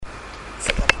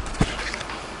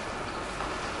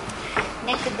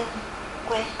Нека да...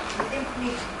 Кое?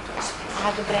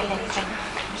 Добре, Лена Пенка.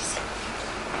 Мерси.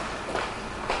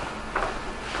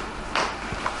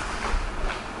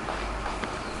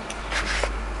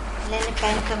 Лена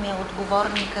Пенка ми е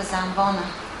отговорника за амвона.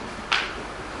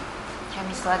 Тя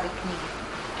ми слага книги.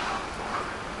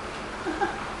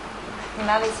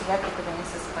 Внимавай сега тук да не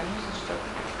се спъниш, защото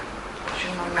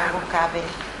има много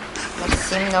кабели.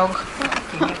 Мерси много.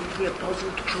 Не го я ползва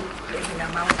тук преди една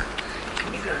малка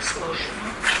книга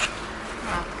сложена.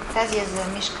 Тази е за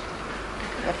мишката.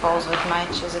 Да ползват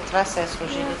майче, затова се е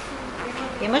служили.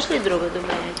 Имаш ли друга?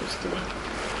 Добре, ето остави.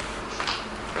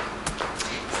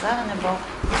 Слава на Бог.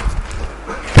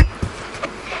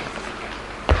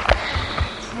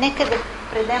 Нека да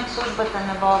предем службата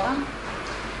на Бога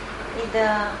и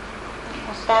да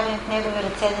оставим в Негови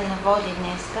ръце да наводи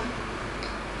днеска.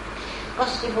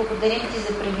 Господи, благодарим Ти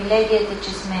за привилегията,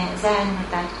 че сме заедно,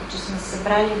 Татко, че сме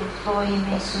събрали в Твое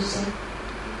име, Исусе.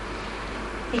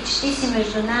 И че Ти си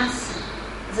между нас,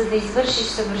 за да извършиш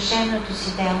съвършеното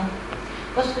си дело.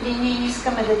 Господи, ние не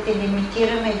искаме да Те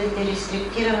лимитираме и да Те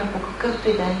рестриктираме по какъвто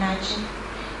и да е начин.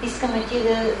 Искаме Ти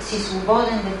да си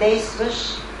свободен, да действаш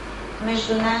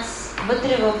между нас,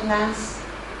 вътре в нас.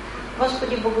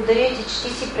 Господи, благодаря Ти, че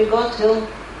Ти си приготвил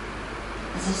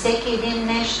за всеки един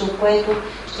нещо, което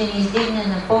ще ни издигне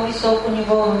на по-високо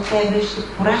ниво в Тебе. Ще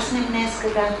пораснем днес,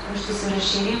 когато ще се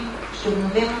разширим, ще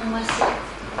обновим ума си.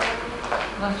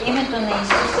 В името на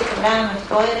Исуса предаваме в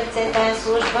Твои ръце тая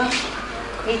служба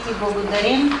и Ти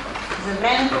благодарим за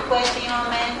времето, което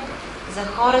имаме, за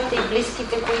хората и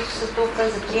близките, които са тук,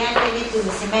 за приятелите,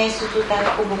 за семейството,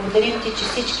 Татко. Благодарим Ти, че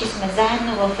всички сме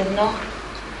заедно в едно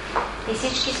и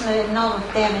всички сме едно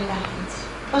в Тебе, Татенце.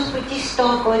 Господи, Ти си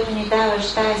това, който ни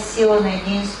даваш тая сила на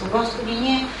единство. Господи,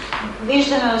 ние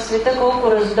виждаме в света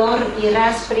колко раздор и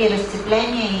разпри и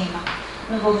разцепление има,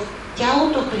 но в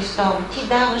тялото Христово Ти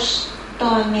даваш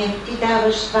този мир, Ти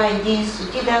даваш това единство,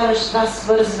 Ти даваш това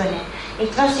свързване.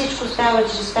 И това всичко става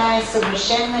чрез тая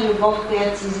съвършена любов,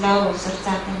 която си изляла в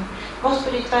сърцата ни.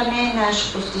 Господи, това не е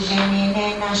наше постижение,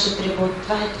 не е наш атрибут.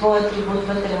 Това е Твой атрибут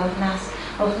вътре в нас,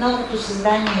 в новото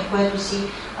създание, което си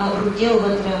родил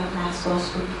вътре в нас,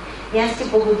 Господи. И аз Ти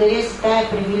благодаря за тая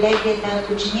привилегия,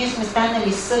 Татко, че ние сме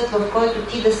станали съд, в който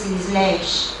Ти да се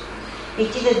излееш.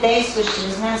 И Ти да действаш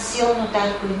чрез нас силно,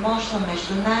 Татко, и мощно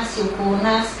между нас и около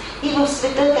нас и в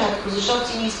света, Татко, защото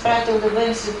си ни изпратил да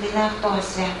бъдем светлина в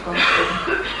този свят,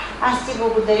 Господи. Аз Ти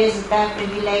благодаря за тая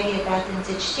привилегия,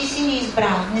 Татенце, че Ти си ни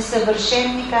избрал,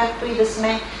 несъвършени както и да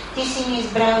сме. Ти си ни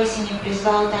избрал и си ни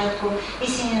призвал, Татко,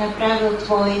 и си ни направил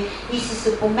Твой, и си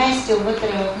се поместил вътре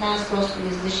в нас, Господи,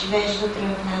 за да живееш вътре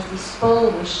в нас, да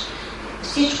изпълваш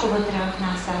всичко вътре в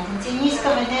нас, Татенце. Ние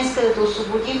искаме днес да те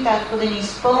освободим, Татко, да ни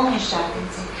изпълниш,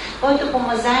 Татенце. Твоето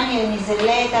помазание да ни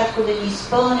залее, Татко, да ни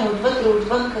изпълни отвътре,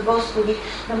 отвънка, Господи,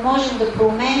 да можем да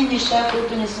променим неща,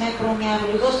 които не сме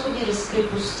промявали. Господи,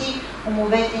 разкрепости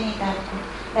умовете ни, Татко.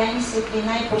 Дай ни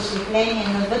светлина и просветление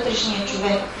на вътрешния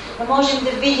човек, да можем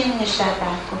да видим неща,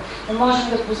 Татко, да можем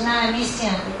да познаем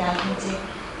истината, Татнице,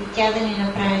 и тя да ни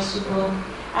направи свободно.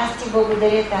 Аз Ти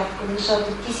благодаря, Татко,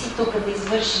 защото Ти си тук да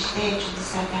извършиш тези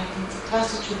чудеса, Татнице. Това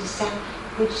са чудеса,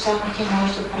 които само Ти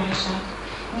можеш да правиш, Татко.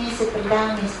 Ние се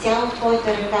предаваме изцяло в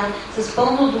Твоята ръка, с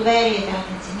пълно доверие,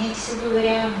 Татнице. Ние Ти се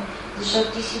доверяваме,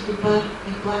 защото Ти си добър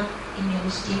и благ и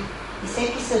милостив. И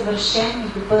всеки съвършен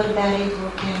и добър дар идва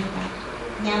от Тебе, Татко.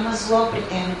 Няма зло при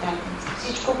Тебе, Татенце.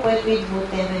 Всичко, което идва от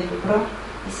Тебе, е добро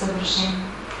и съвършено.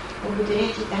 Благодаря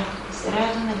Ти, Татко, да се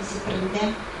радваме да се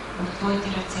предадем в Твоите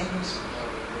ръце, Господи.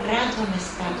 Радваме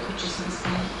се, Татко, че сме с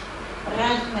Тебе.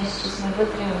 Радваме се, че сме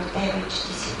вътре в Тебе и че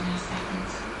Ти си в нас,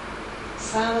 Татенце.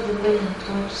 Слава да бъде на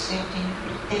Твоето свято име.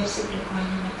 Пред Теб се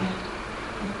прекланяме, Татко.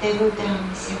 От Тебе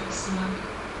отдаваме всяка слава.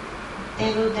 От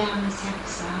Тебе отдаваме всяка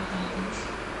слава, Татенце.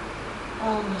 О,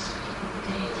 Господи,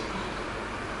 благодаря Ти, Татко.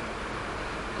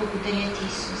 Благодаря Ти,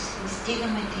 Исус.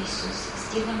 Стигаме Ти, Исус.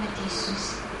 Стигаме Ти, Исус.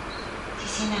 Ти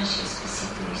си нашия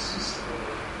Спасител, Исус.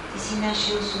 Ти си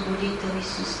нашия Освободител,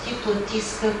 Исус. Ти плати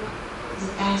скъп за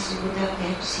тая свобода,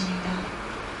 която си ни дал.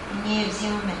 И ние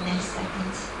взимаме днес,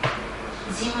 Татенце.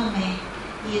 Взимаме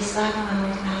и я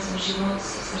слагаме в нас, в живота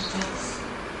си, в сърцата си.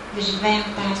 Да живеем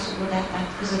тая свобода,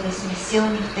 Татко, за да сме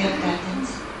силни в Теб,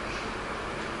 Татенце.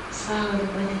 Слава да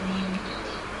бъде на името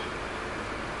Ти.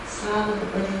 Слава да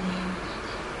бъде на името Ти.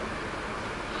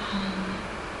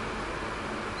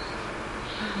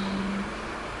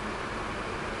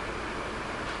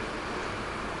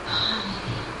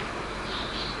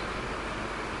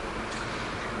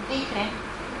 Вихре,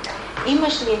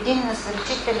 имаш ли един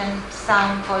насърчителен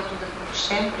псалм, който да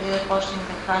прочетем, преди да почнем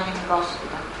да хвалим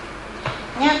Господа?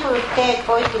 Някой от те,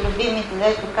 твоите любими,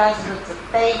 където казват: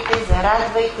 запейте,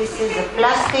 зарадвайте се,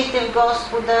 запляскайте в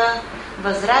Господа,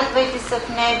 възрадвайте се в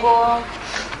Него,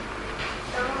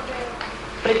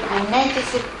 преклонете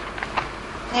се в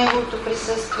Неговото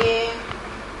присъствие.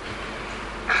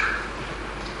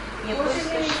 Може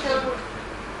ли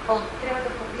трябва да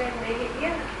погледне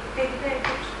и те да е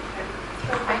точно?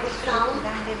 Айде също,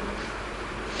 да.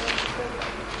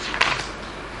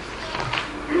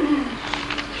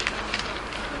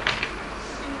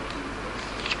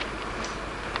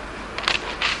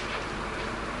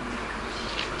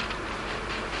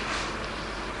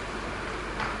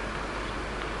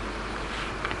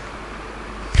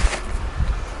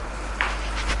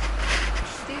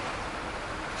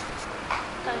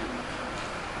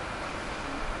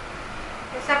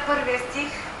 Първия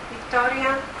стих,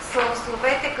 Виктория: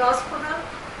 славословете Господа,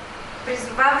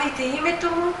 призовавайте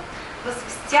името Му,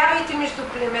 възвестявайте между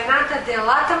племената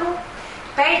делата Му,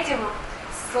 пейте Му,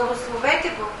 славословете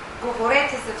Го,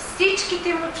 говорете за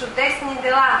всичките Му чудесни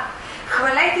дела,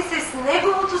 хвалете се с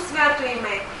Неговото свято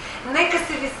име, нека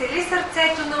се весели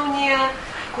сърцето на уния,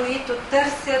 които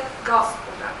търсят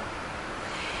Господа.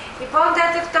 И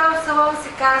по-нататък в този псалом се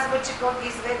казва, че Бог ги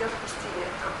изведе от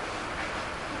пустинята.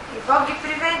 И Бог ги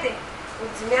приведе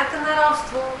от земята на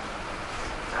робство,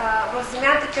 в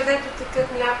земята, където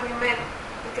текат мляко и мед,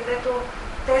 и където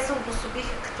те се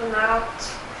обособиха като народ.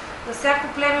 На всяко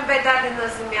племе бе дадена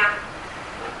земя.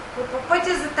 Но по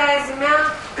пътя за тая земя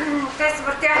те се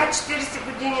въртяха 40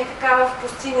 години така в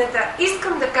пустинята.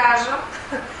 Искам да кажа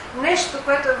нещо,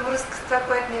 което е във връзка с това,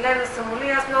 което Милена се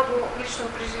моли. Аз много лично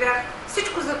преживях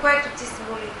всичко, за което ти се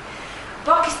моли.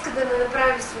 Бог иска да ме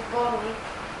направи свободни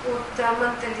от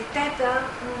менталитета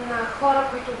на хора,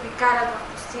 които обикалят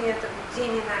в пустинята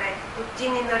години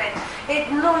наред.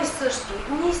 Едно и също,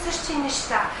 едни и същи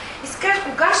неща. И си кажеш: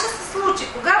 кога ще се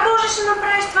случи? Кога може ще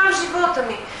направиш това в живота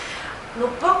ми? Но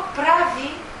Бог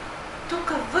прави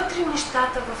тук вътре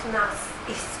нещата в нас.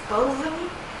 Изпълва ни,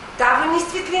 дава ни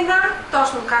светлина,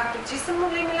 точно както ти се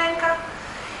моли, Миленка,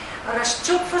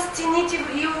 разчупва стените,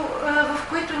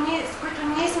 с които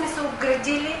ние сме се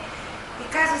обградили,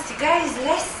 и казва: сега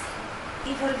излез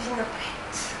и върви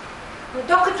напред. Но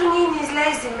докато ние не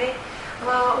излеземе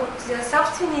от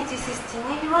собствените си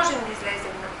стени, не можем да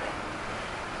излезем напред.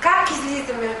 Как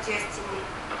излизаме от тези стени?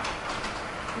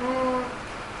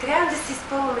 Трябва да се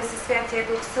изпълваме със Святия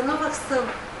Дух. Сънувах сън.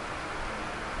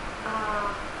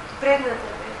 Предната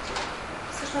вечер.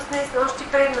 Всъщност не с нощи,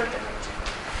 предната вечер.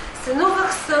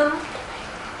 Сънувах сън,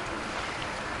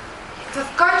 в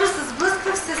който се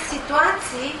сблъсквах с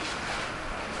ситуации,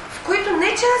 в които не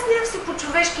че аз някакси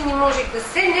по-човешки не можех да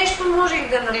се, нещо можех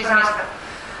да направя.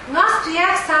 Но аз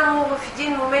стоях само в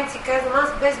един момент и казвам: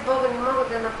 аз без Бога не мога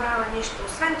да направя нищо.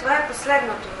 Освен това е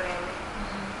последното време.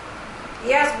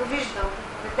 И аз го виждам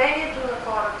по поведението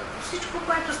на хората, по всичко,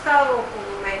 което става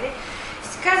около мене. И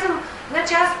си казвам: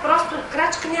 значи аз просто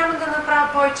крачка няма да направя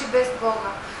повече без Бога.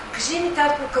 Кажи ми,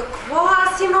 татко, какво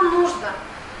аз имам нужда?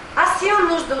 Аз имам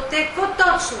нужда от те, какво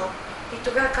точно? И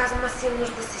тогава казвам: аз имам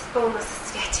нужда да се изпълна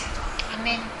със Святия Дух.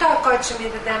 Амин. Той, който ще ми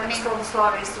даде на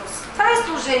славословие Исус. Това е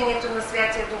служението на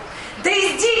Святия Дух. Да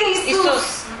издига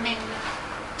Исус. Амин.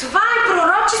 Това е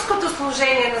пророческото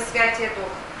служение на Святия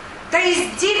Дух. Да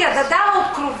издига, да дава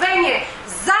откровение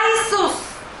за Исус.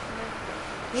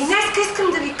 И днеска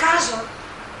искам да ви кажа: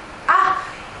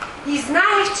 и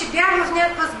знаех, че бях в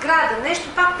някаква сграда. Нещо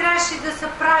пак трябваше да се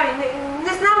прави.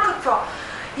 Не знам какво.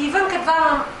 И вънка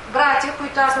двама братя,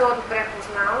 които аз много добре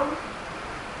познавам,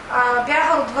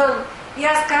 бяха отвън. И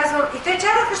аз казвам, и те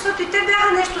чакаха, защото и те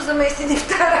бяха нещо замесени в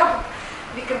тази работа.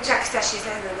 Викам: чакай, сега ще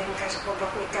излезна да ми кажа какво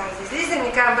Бог ми каза. Излиза и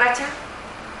ми казвам: братя,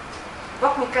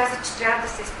 Бог ми каза, че трябва да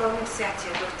се изпълним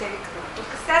Святия Дух. Те викам: тук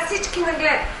сега всички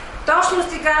нагледат. Точно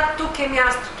сега тук е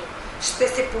мястото. Ще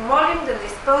се помолим да не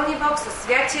изпълни Бог със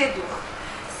Святия Дух.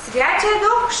 Святия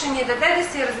Дух ще ни даде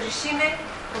да си разрешиме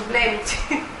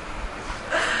проблемите.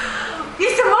 И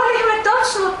се молихме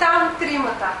точно там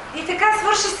тримата. И така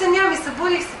свърши съня ми,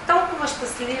 събудих се толкова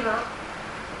щастлива.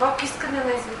 Бог иска да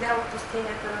ме изведе от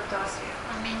пустинята на този свят.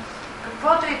 Амин.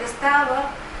 Каквото и да става,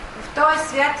 в този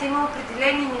свят има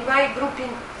определени нива и групи.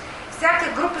 Всяка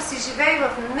група си живее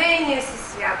в нейния си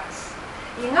свят.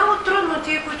 И много трудно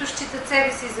тия, които считат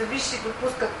себе си за висши,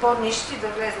 допускат по-нищи да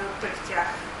влезнат при тях.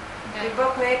 При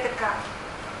Бог не е така.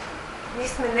 Ние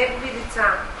сме Негови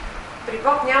деца. При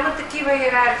Бог няма такива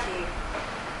иерархии.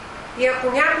 И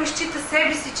ако някой счита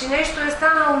себе си, че нещо е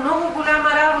станало много голяма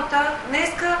работа,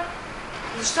 днеска,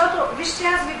 защото, вижте,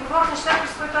 аз ви говоря нещата,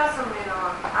 с които аз съм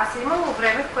минала. Аз съм имала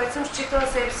време, в което съм считала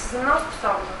себе си за много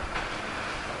способна.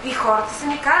 И хората са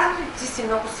ми казали, ти си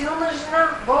много силна жена,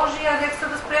 Боже, я дек се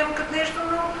възприема като нещо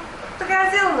много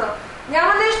така силна.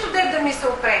 Няма нещо дек да ми се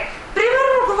опре.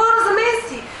 Примерно говоря за мен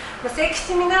си, но всеки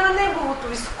си минава неговото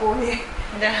високоумие.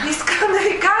 Да. Искам да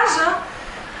ви кажа,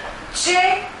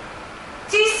 че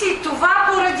ти си това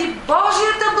поради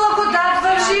Божията благодат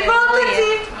в живота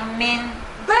ти. Амин.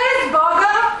 Без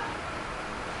Бога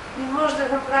не можеш да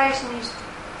направиш нищо.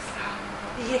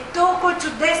 И е толкова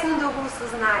чудесно да го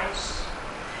осъзнаеш.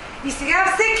 И сега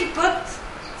всеки път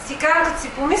си казвам, като си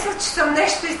помисля, че съм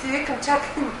нещо и си викам,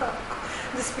 чакай малко,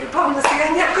 да си припомня сега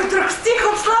някой друг стих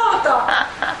от Словото.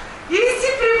 И си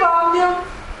припомням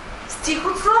стих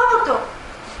от Словото,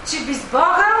 че без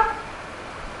Бога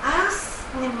аз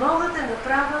не мога да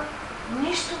направя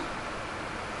нищо.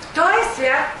 В този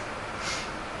свят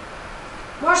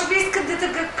може би искат да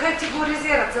те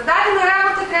категоризират. За дадена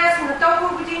работа трябва да си на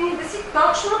толкова години да си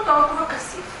точно толкова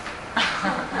красив.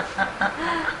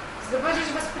 За да бъдеш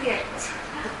възприят.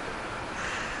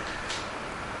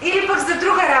 Или пък за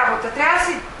друга работа. Трябва да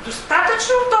си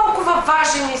достатъчно толкова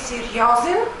важен и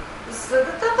сериозен, за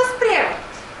да те възприемат.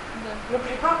 Но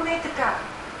при Бог не е така.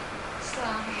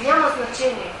 Няма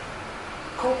значение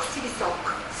колко си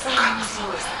висок,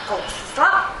 колко си слаб,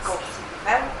 колко си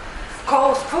дебел,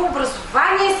 колко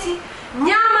образование си.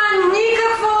 Няма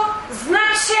никакво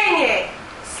значение.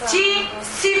 Ти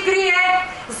си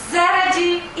приет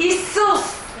заради Исус.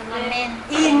 Амин.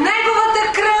 И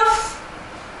Неговата кръв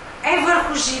е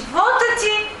върху живота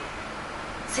ти.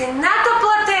 Цената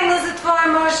платена за твоя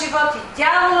мой живот и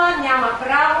дявола няма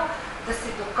право да се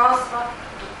докосва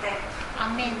до теб.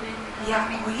 Амин. И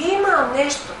ако има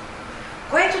нещо,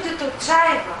 което да те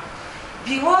отчаива,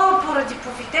 било поради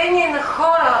поведение на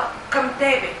хора към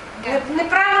тебе,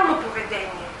 неправилно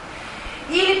поведение,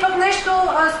 или пък нещо,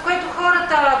 с което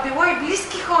хората, било и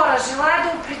близки хора, желаят да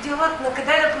определят на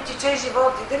къде да потече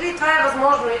живота и дали това е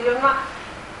възможно или това,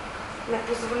 не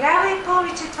позволявай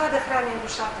повече това да храни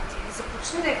душата ти.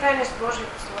 Започни да я храниш с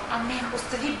Божието Слово. Амин.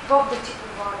 Остави Бог да ти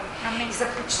говори. Амин. И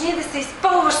започни да се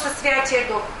изпълваш със Святия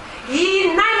Дух.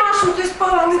 И най-мощното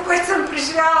изпълване, което съм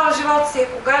преживявала в живота си е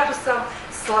когато съм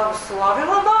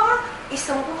славословила Бога и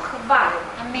съм го хвалила.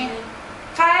 Амин.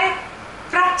 Това е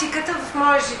практиката в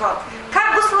моя живот.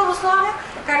 Как го славословя?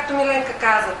 Както Миленка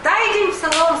каза, дай един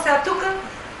псалом сега тук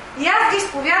и аз ги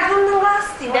изповядвам на вас.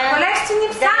 Има хвалебствени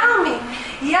псалми.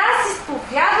 И аз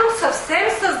изповядвам съвсем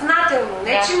съзнателно.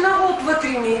 Не, че много отвътре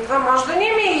ми идва, може да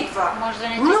не ми идва.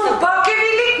 Но Бог е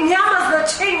велик, няма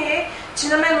значение, че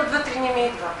на мен отвътре не ми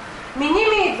идва. Не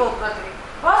ми идва отвътре.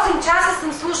 8 часа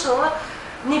съм слушала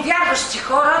невярващи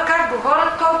хора, как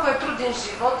говорят, колко е труден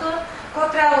живота, какво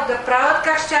трябва да правят,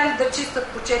 как ще ли да чистят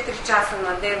по 4 часа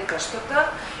на ден къщата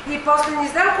и после не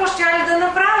знам какво ще ли да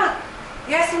направят.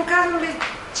 И аз им казвам,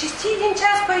 чисти 1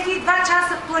 час, па иди 2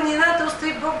 часа в планината,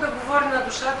 остави Бог да говори на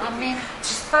душата ти.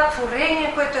 Чрез това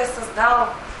творение, което е създал.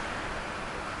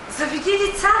 Заведи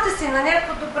децата си на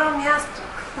някакво добро място.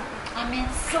 Амин.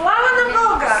 Слава на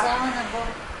Бога! Слава на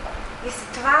Бога! И за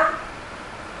това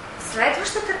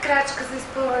следващата крачка за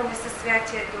изпълнение със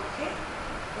Святия Дух е,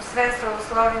 освен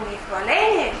славословение и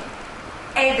хваление,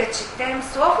 е да четем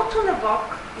Словото на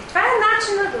Бог. И това е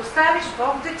начинът да оставиш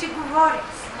Бог да ти говори.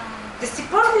 Да си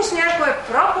пуснеш някоя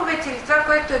проповед или това,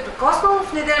 което е докоснало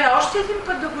в неделя, още един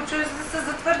път да го чуеш, да се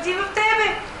затвърди в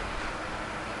тебе.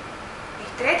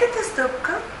 И третата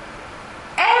стъпка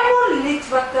е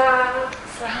молитвата.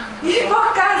 И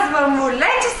Бог казва,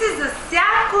 молете се за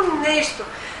всяко нещо,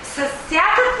 с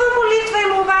всякаква молитва и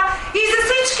молба и за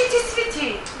всичките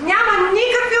свети. Няма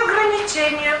никакви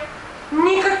ограничения,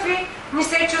 никакви. Не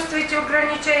се чувствайте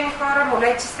ограничени, хора.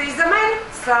 Молете се и за мен.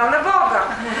 Слава на Бога.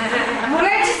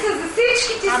 Молете се за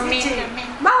всичките свети.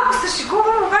 Малко се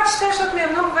шегувам, обаче защото ми е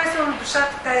много весело на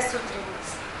душата тази сутрин.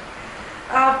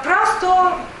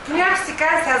 Просто понякога си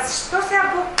казвам сега, защо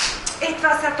сега Бог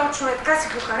това сега точно е така си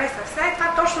го хареса. Сега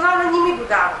това точно не ми го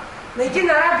дава. На един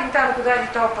арабин там го даде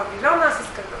този павилион, аз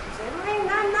искам да го взема.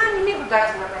 Не ми го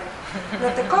даде на мен.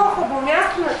 На такова хубаво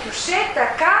място, на кюше,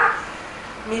 така,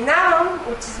 минавам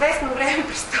от известно време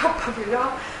през този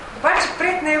павилион, обаче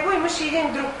пред него имаше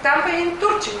един друг, там един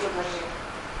турчин го държи.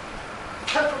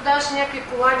 Той продаваше някакви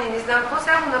колани, не знам какво,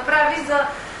 сега го направи за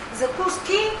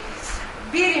закуски,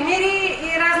 бири-мири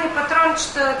и разни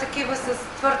патрончета, такива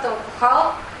с твърд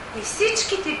алкохол. И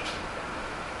всичките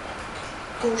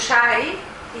кошари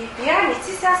и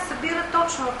пияници сега се събират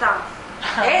точно там.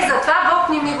 Затова Бог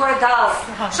не ми го е дал.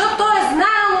 Защото той е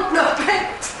знаел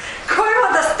отнапред кой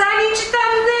има да стане и че там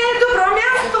не е добро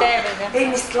място.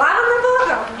 Слава на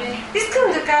Бога.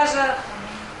 Искам да кажа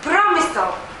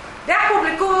промисъл. Бях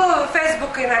публикувала във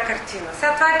Фейсбука една картина.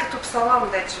 Сега това е като псалом,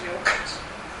 дече ви го кажа.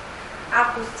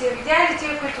 Ако сте видяли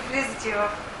тия, които влизате в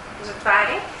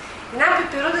Jutvari, една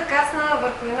пеперуда кацнала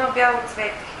върху едно бяло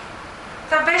цвете.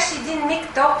 Това беше един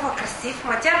миг толкова красив,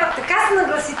 ма тя пък така се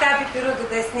нагласи тази пеперуда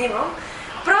да я снимам,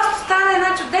 просто стана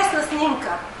една чудесна снимка.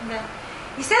 Да.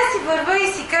 И сега си върва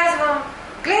и си казвам,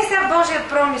 гледай сега Божия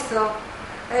промисъл.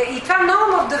 И това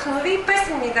много ме вдъхнови и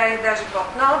песен ми даде даже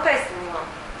Бог. Много песен имам.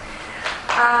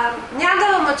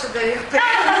 Няма да мъча да я пея,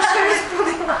 но ще ви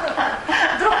сподела.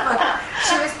 Друг път.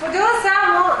 Ще ви сподела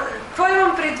само какво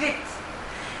имам предвид.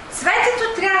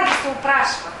 Цветето трябва да се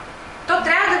опрашва. То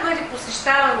трябва да бъде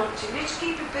посещавано от челички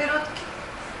и пеперудки.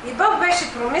 И Бог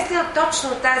беше промислил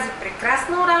точно тази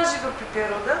прекрасна оранжева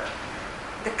пеперуда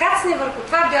да кацне върху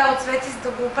това бяло цвете, за да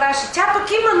го опраши. Тя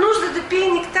пък има нужда да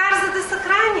пие нектар, за да се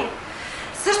храни.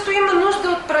 Също има нужда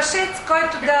от прашец,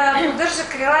 който да поддържа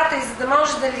крилата и за да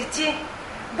може да лети.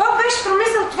 Бог беше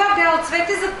промислил това бяло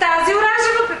цвете за тази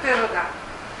оранжева пеперуда.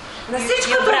 На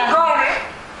всичкото отгоре,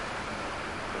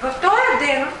 в този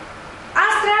ден,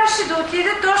 аз трябваше да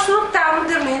отида точно там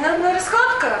да мина на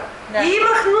разходка. Да. И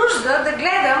имах нужда да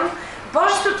гледам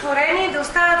Божието творение и да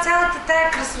оставя цялата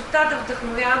тая красота да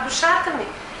вдъхновява душата ми.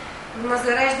 Ма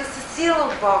зарежда със сила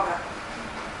от Бога.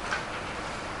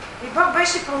 И Бог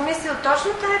беше промислил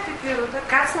точно тая пеперуда,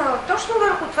 кацнала точно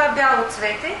върху това бяло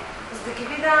цвете, за да ги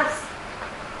видя аз.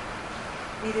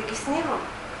 И да ги снимам.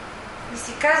 И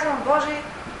си казвам, Боже,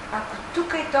 ако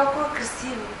тук е толкова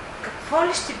красиво, какво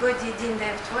ли ще бъде един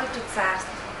ден в Твоето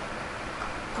царство?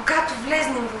 Когато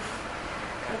влезнем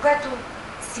когато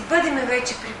си бъдеме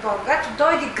вече при Бог, когато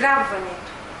дойде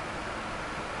грабването.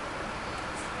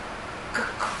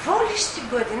 Какво ли ще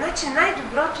бъде? Значи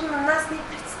най-доброто на нас ни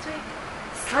предстои.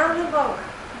 Слава на Бога.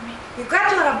 И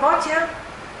когато работя,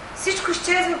 всичко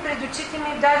изчезва пред очите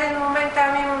ми. В даден момент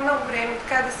там имам много време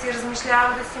така да си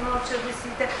размишлявам, да си мълча,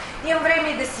 имам време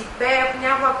и да си пея,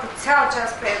 понякога ако цял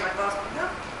час пея на Господа.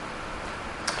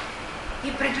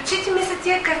 И пред очите ми са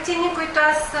тия картини, които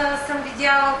аз съм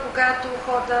видяла, когато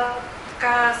хода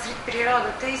така сред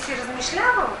природата и си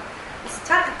размишлявам за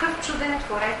това какъв чуден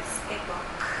творец е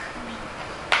Бог.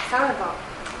 Слава на Бог.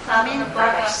 Амин.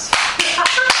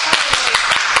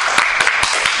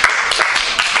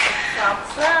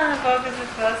 Слава на Бога за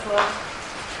това слово.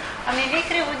 Ами ви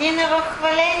Криводина в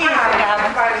хваление тогава.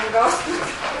 Хвалим Господ.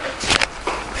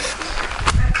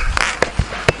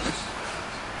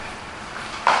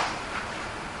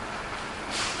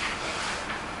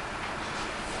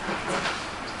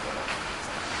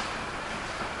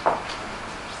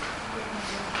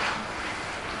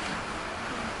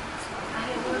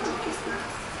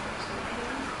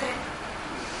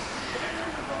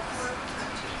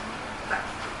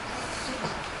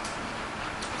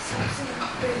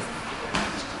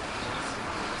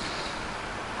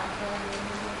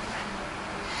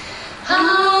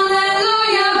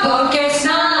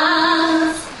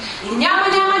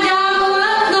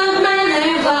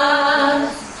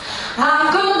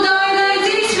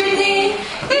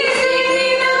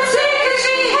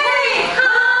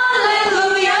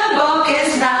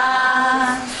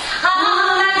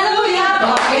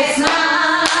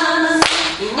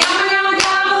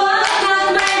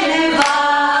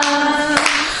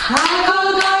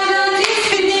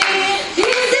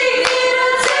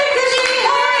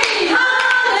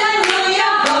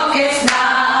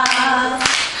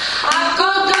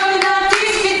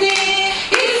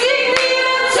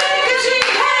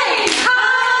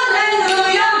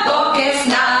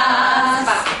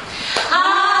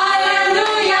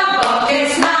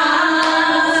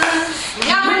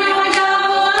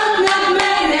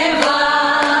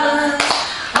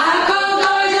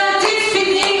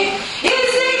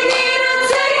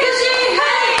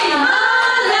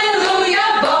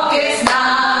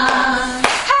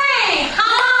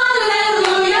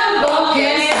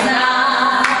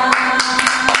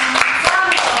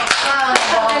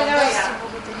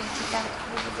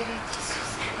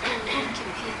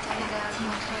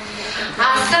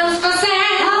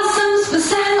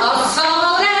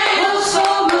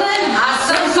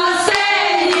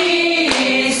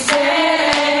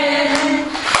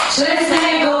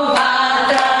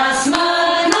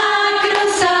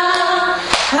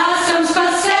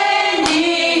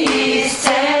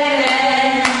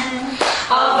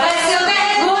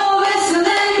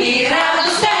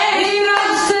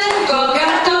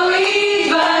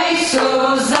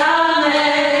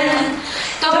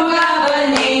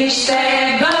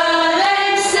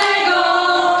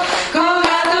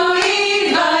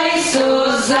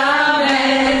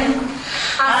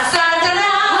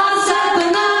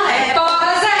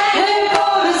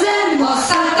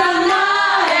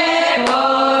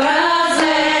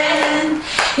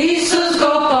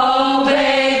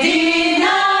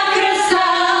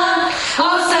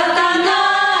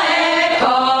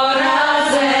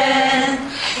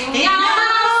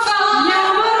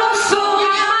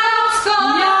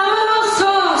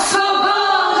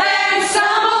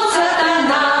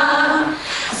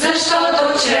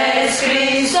 чрез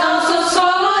Христос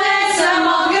освободен съм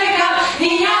от греха и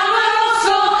няма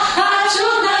робство, а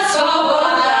чудна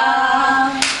свобода.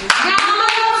 Няма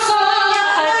робство,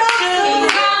 и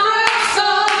няма робство,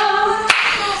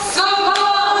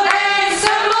 свободен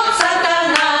съм от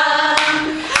Сатана,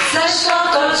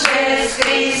 защото чрез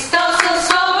Христос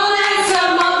освободен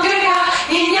съм от греха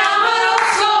и няма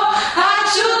робство, а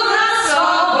чудна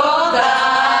свобода.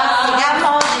 Сега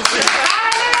можеш.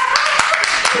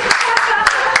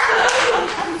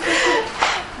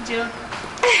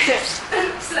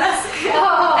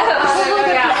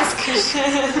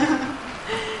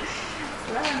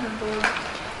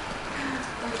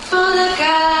 Какво да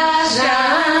кажа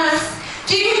аз?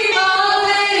 Живот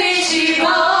е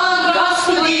живот,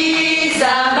 Господи,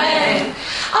 за мен.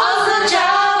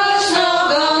 Означаваш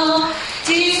много,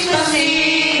 ти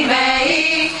спаси ме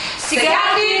и сега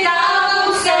ти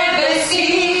давам себе си,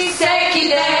 всеки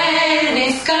ден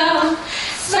искам.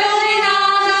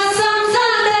 Светлината съм за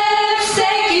теб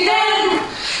всеки ден,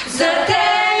 за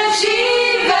теб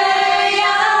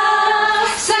живея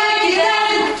всеки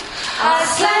ден.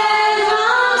 Аз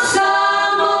следвам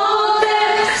само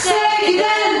теб всеки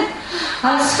ден.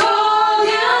 Аз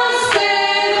ходя с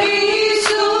теб,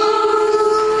 Исус.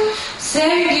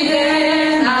 Всеки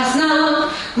ден аз знам,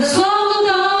 на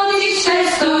словото ти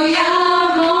ще стоя,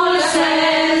 моля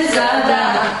се за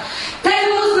да те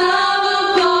познавам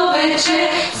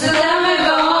повече, за да ме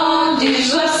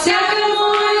водиш във всяка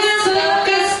моя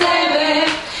стъпка с тебе.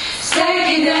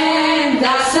 Всеки ден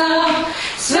да съм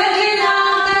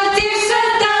светлината ти в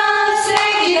света,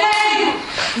 всеки ден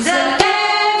за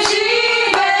теб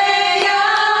живея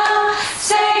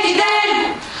всеки ден.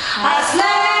 Аз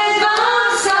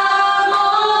следвам само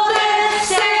теб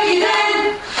всеки ден.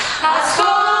 Аз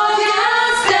ходя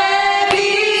с теб,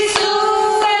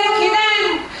 Исус, всеки ден.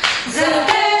 За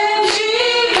теб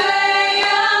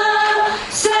живея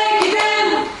всеки ден.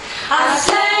 Аз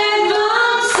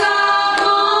следвам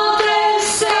само теб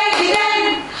всеки ден.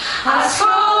 Аз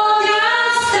ходя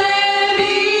с теб,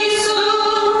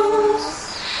 Исус.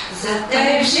 За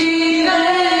теб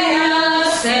живея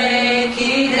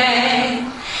всеки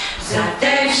ден. За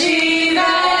теб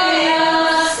живея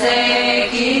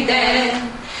всеки ден.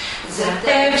 За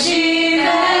теб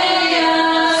живея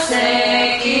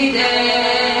всеки ден.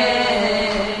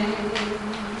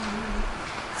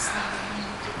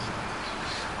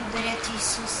 Благодаря ти,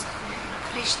 Исус.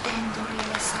 Крещен дори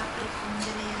да са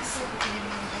преконделия се,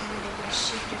 кремендали да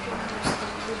греши, преконделство,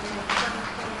 благодаря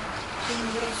ти.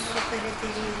 Тингро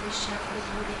суперетери реша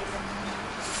пребори да не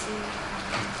си.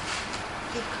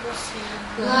 И кроси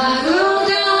да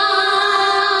Благодарен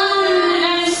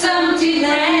съм ти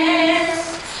днес,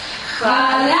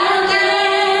 хваля те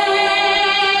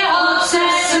от все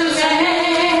сърце,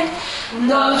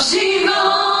 нов живот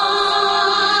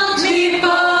ми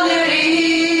подари.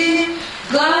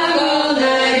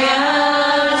 Благодаря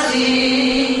ти,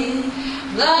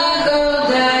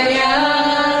 благодаря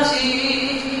ти,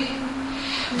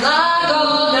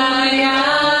 благодаря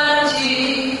ти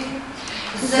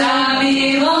за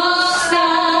милостта.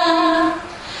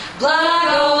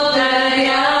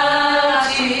 Благодаря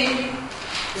ти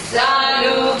за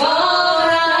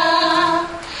любовта.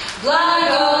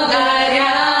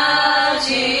 Благодаря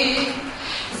ти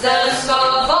за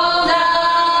свобода,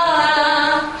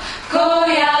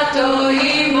 която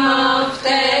има в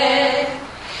теб,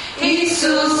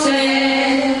 Исусе.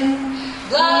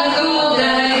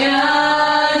 Благодаря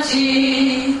ти,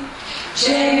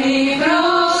 че ми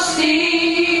прости.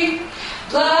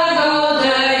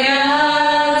 Благодаря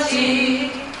ти,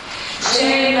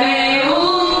 че ме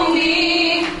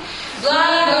умни.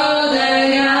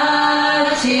 Благодаря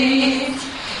ти,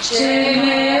 че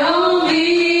ме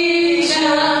обичаш,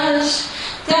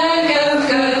 такъв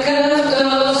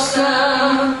какъвто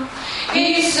съм,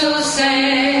 Исусе.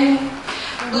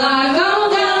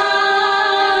 Благодарен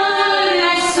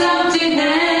съм ти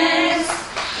днес,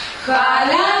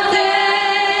 хваля те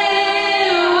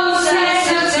от все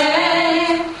сърце,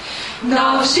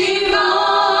 нов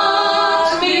живот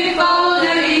ми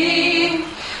подари.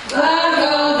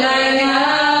 Благодаря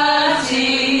ти,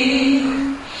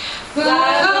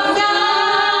 благодарен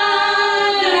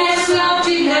съм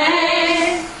ти днес,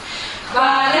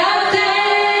 хваля те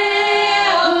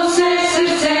от все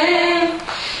сърце,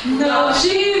 нов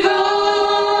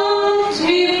живот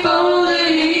ми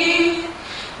подари.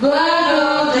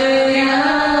 Благодаря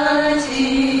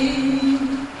ти,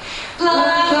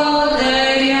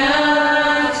 благодаря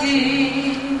ти,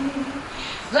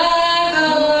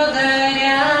 благодаря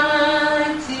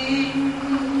ти.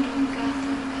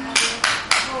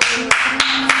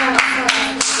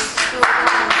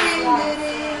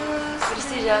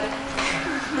 Merci, Jacques.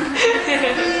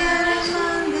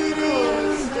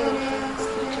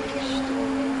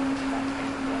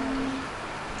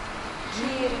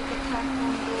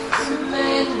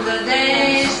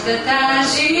 Надеждата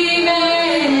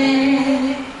живее,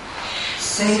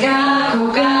 сега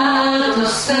когато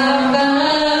съм в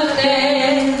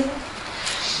теб,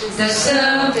 да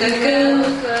съм такъв,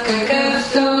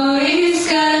 какъвто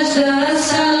искаш да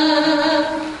съм.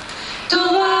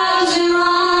 Това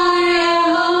желая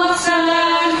от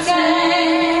сърце,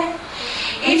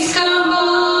 искам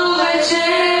повече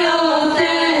от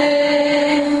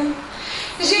теб.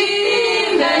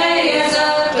 Живея за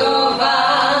това,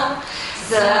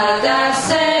 за да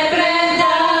се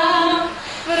предам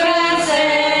в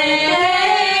ръцете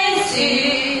си.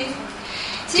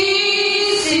 Ти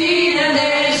си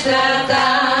надеждата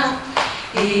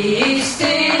и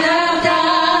истината,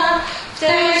 в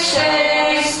теб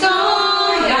ще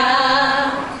стоя.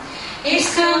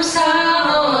 Искам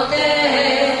само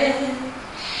теб,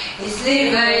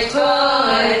 изливай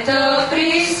твоето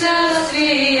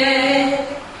присъствие.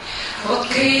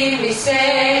 Откри ми се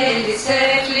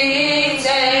лице в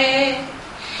лице,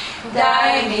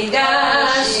 дай ми да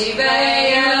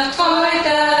живея в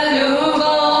твоята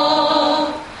любов.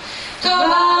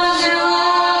 Това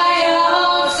желая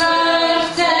от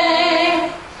сърце,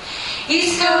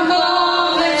 искам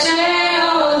повече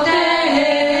от теб.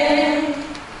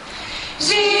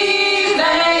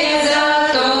 Живея за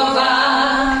това,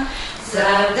 за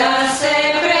да се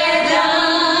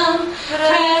предам в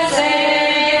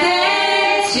ръцете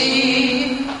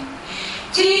си.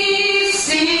 Ти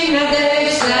си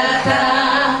надеждата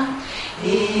и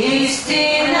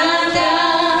истината,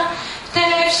 в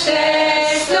теб ще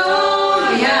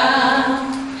стоя.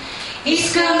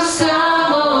 Искам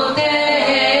само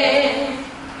теб,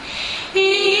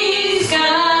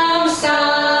 искам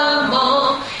само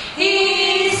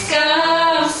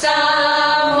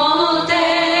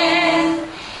теб,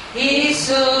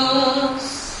 Исус.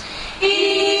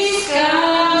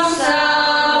 Искам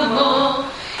само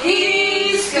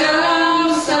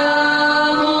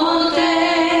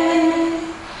теб,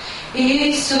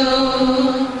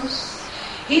 Исус.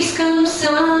 Искам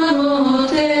само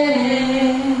теб.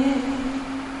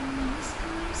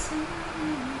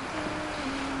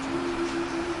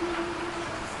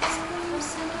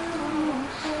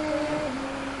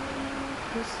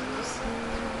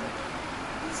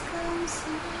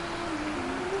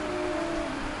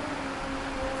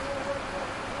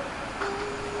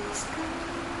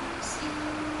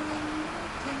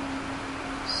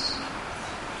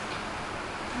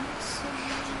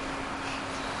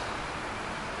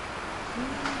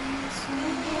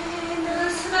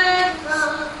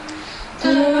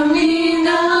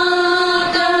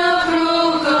 Тъмнината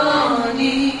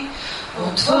прогони,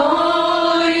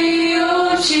 отвори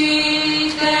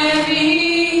очите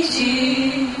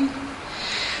види.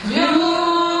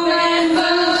 Влюбен в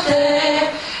теб,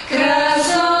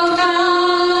 красотата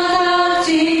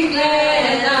ти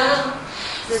гледам,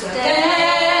 за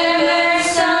тебе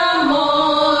са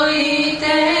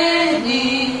моите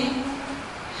дни.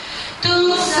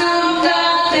 Тук съм да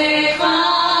те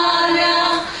хваля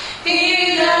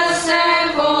и да се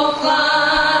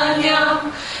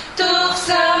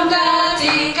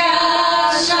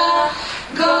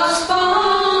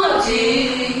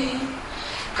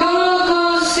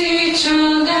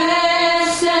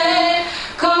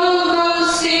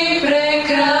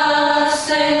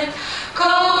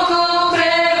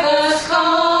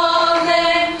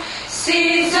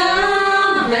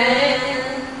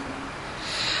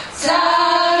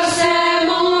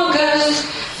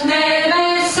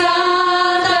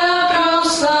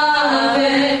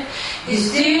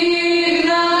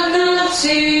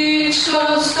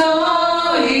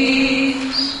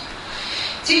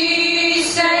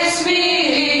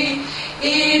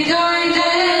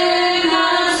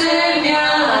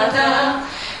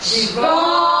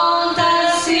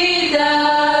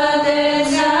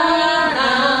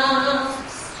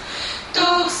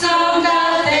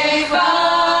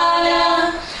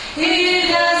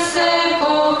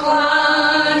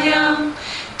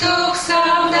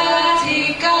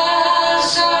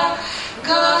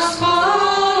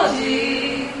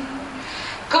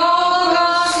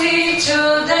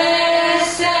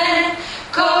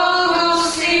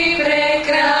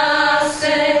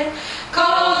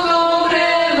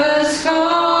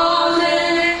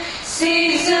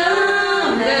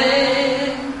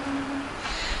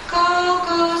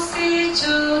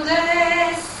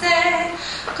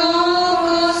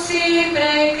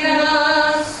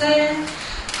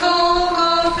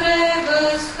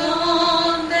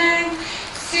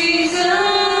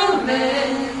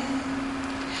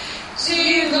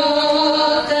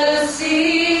живота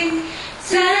си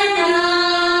цена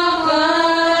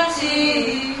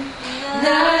плати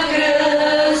на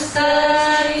кръста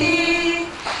ти,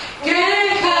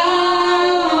 греха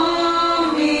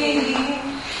уми,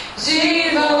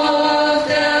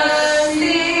 живота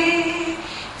си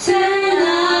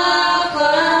цена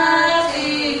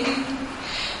плати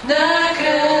на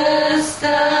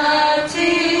кръста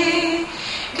ти,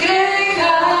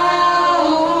 греха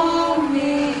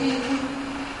уми.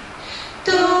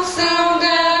 Тук съм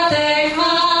да те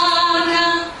хваля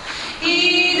и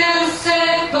да се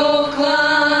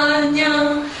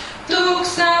покланям, тук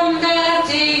съм да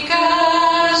ти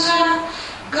кажа,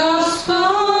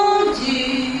 Господи,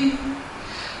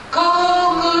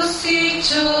 колко си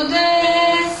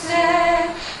чудесен,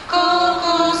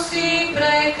 колко си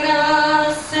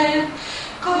прекрасен,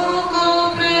 колко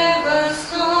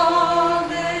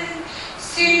превъзходен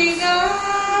си за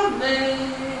мен.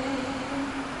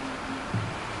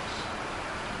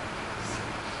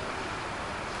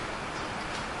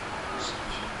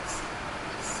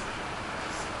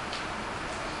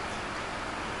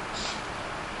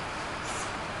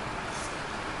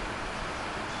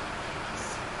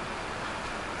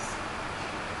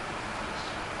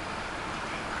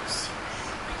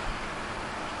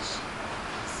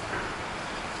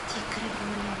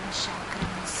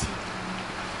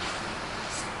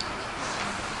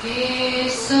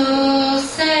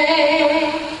 Исусе,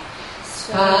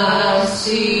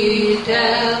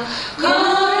 Спасител,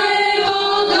 кой е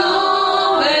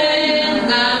подобен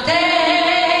на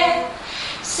теб?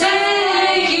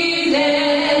 Всеки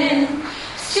ден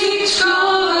всичко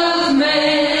в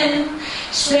мен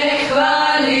ще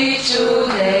хвали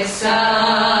чудесата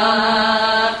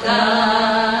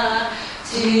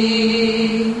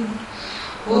ти.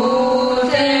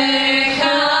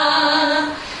 Утеха,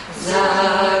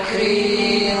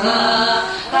 закрила,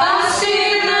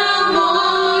 пасир на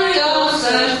моето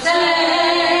сърце.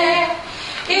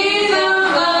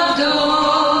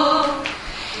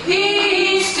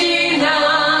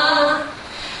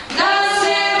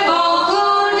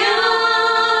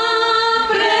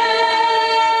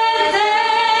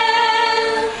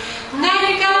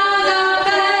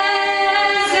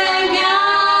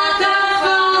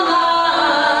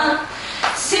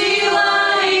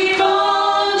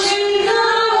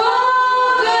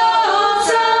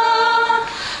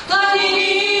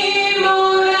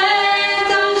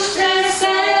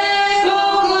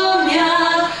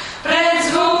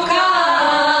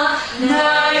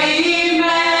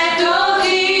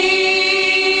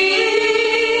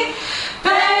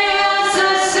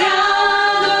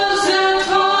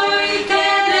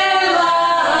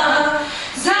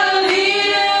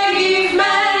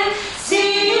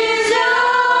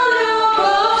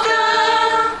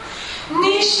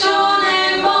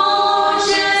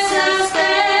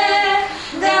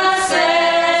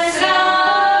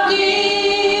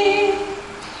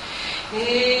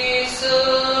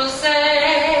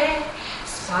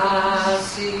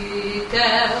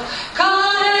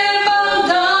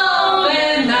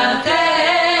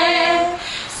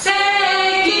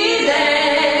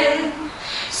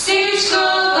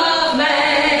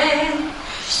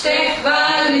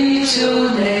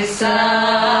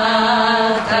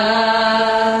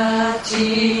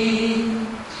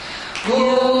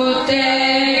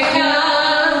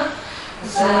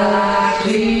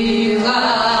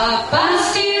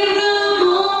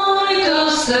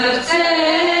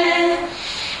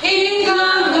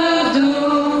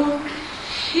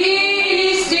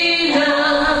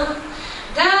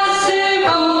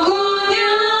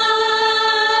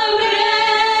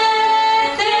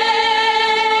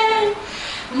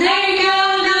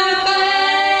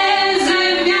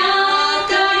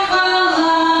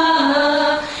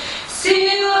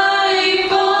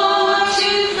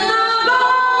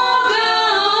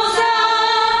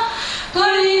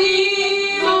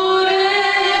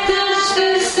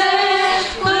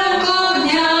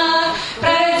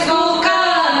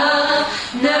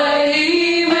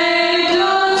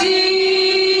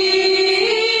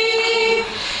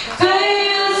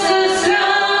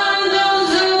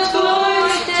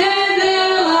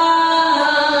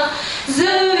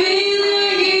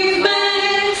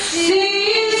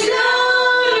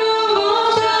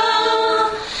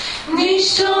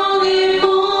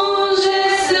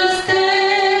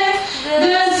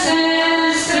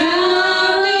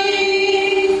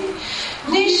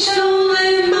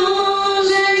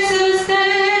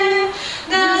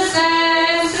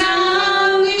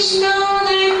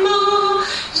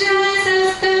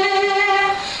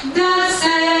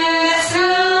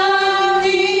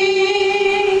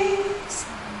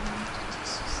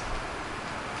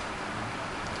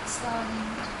 Слава на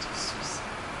името Ти, Исус.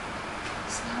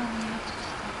 Слава на името Ти,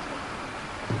 Татко.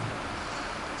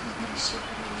 Ти греши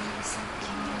преди високи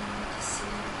морени да си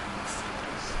ерахнеса.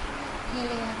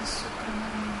 Или я да супра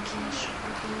маранки,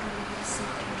 шукадура ли да се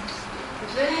трънес.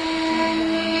 Величаяте.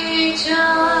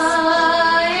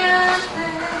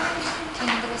 Ти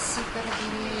греси преди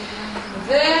гранда.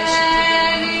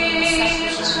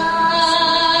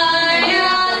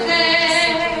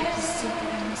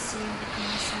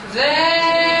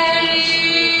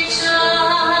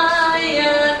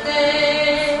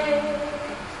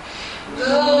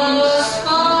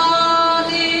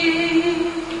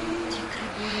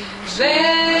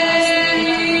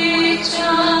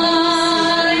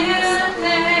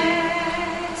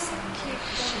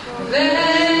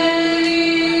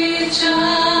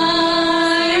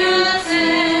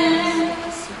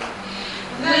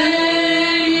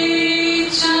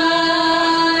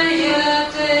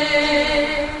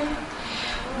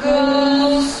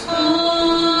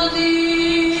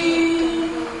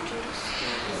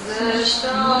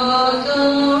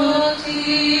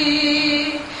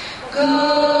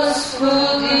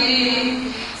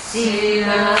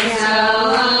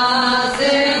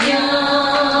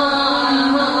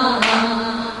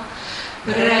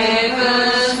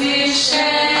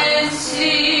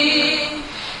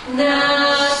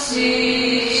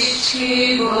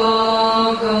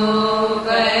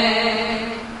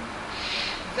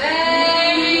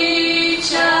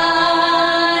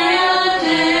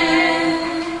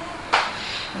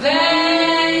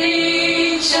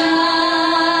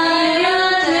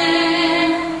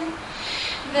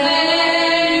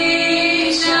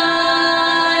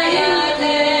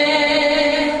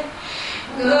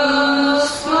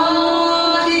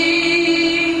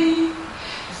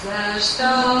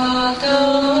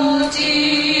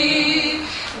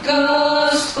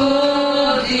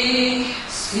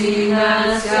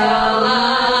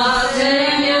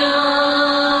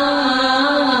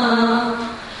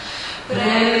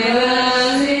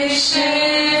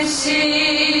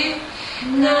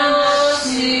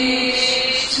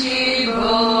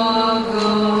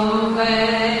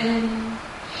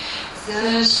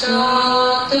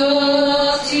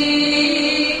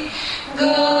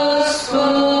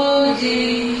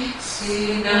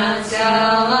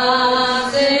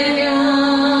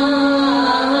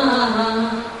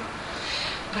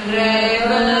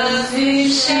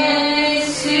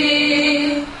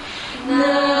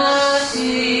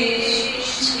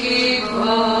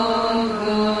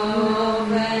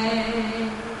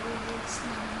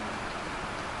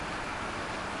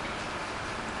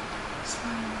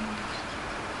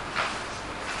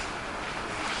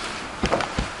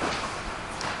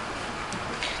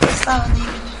 Слава на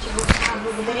името Ти, Господи,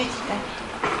 благодаря Ти, Татко.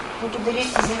 Благодаря Ти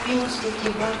за милостите и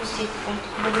благостите,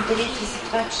 Татко. Благодаря Ти за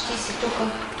това, че Ти си тук.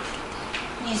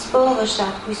 Ни изпълваш,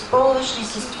 Татко. Изпълваш ни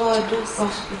с Твоя дух,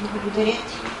 Господи. Благодаря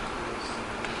Ти.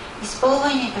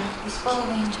 Изпълвай ни, Татко.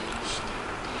 Изпълвай ни.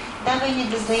 Давай ни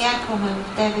да заякваме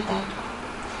в Тебе, Татко.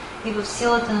 И в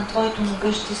силата на Твоето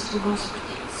могъщество,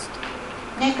 Господи.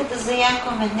 Нека да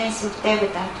заякваме днес в Тебе,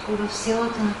 Татко, в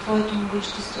силата на Твоето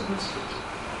могъщество, Господи.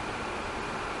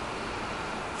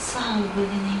 Слава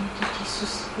бъде на името Ти,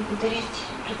 Исус. Благодаря Ти.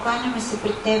 Прекланяме се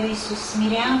пред Тебе, Исус.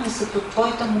 Смиряваме се под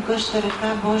Твоята могъща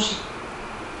ръка, Божия.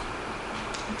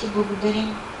 И Ти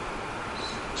благодарим,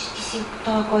 че Ти си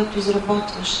това, който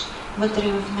изработваш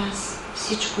вътре в нас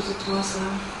всичко за Твоя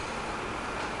слава.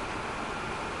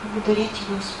 Благодаря Ти,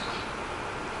 Господи.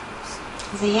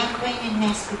 Заяквай ни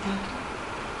днес, Татко,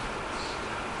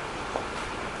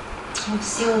 в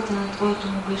силата на Твоето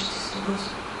могъщество,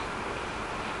 Господи.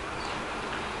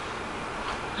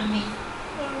 Амин.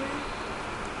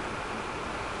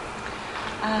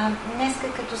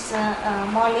 Днеска, като се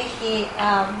молих и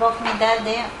Бог ми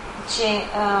даде, че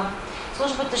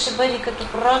службата ще бъде като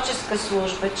пророческа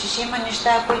служба, че ще има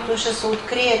неща, които ще се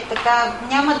открият така,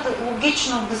 няма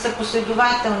логично да са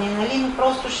последователни, нали? Но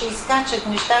просто ще изкачат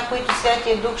неща, които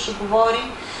Святия Дух ще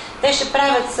говори. Те ще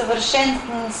правят съвършен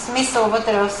смисъл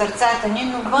вътре в сърцата ни,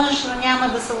 но външно няма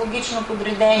да са логично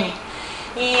подредени.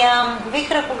 И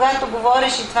Вихра, когато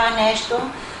говориш и това нещо,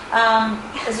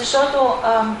 защото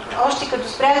още като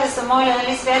спрях да се моля,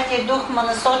 нали, Святия Дух ме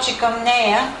насочи към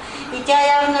нея и тя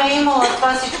явно е имала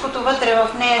това всичкото вътре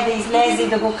в нея да излезе и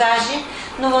да го каже,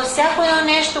 но във всяко едно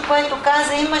нещо, което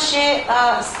каза, имаше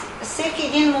всеки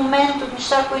един момент от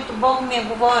неща, които Бог ми е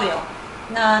говорил.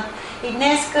 И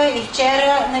днеска, и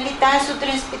вчера, нали, тая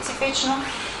сутрин специфично.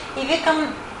 И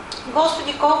викам: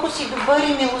 Господи, колко си добър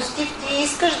и милостив, Ти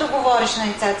искаш да говориш на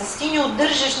децата си, Ти не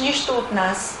отдържаш нищо от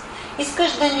нас.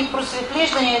 Искаш да ни просветлиш,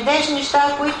 да ни дадеш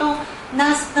неща, които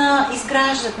нас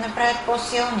изграждат, направят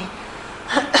по-силни.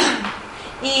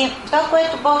 И това,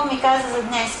 което Бог ми каза за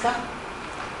днеска,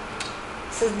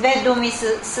 с две думи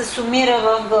се сумира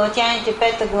в Галатяните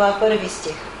 5 глава 1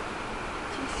 стих.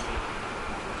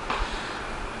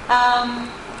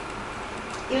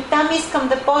 И оттам искам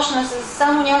да почна с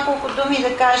само няколко думи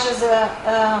да кажа за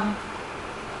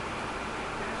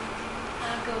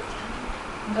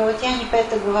Галатяни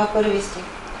 5 глава 1 стих.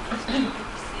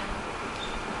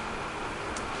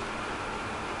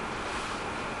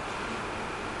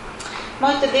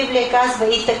 Моята Библия казва: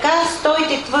 и така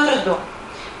стойте твърдо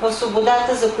в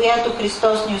свободата, за която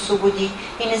Христос ни освободи,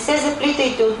 и не се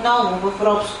заплитайте отново в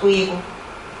робско иго.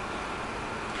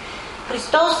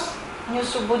 Христос ни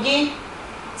освободи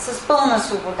с пълна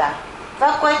свобода.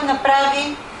 Това, което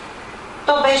направи,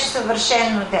 то беше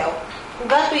съвършено дело.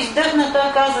 Когато издъхна,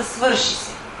 той каза: свърши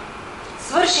се.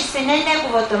 Свърши се не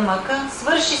неговата мъка,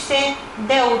 свърши се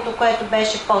делото, което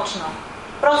беше почнал.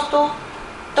 Просто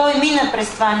той мина през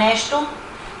това нещо.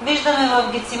 Виждаме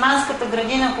в Гециманската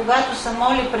градина, когато се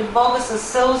моли пред Бога с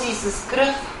сълзи и с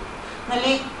кръв,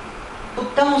 нали,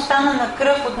 потъм остана на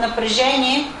кръв от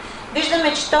напрежение.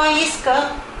 Виждаме, че той иска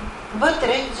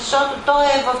вътре, защото той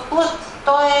е в плът.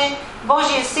 Той е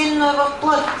Божия син, но е в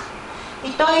плът.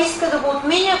 И той иска да го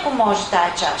отмине, ако може,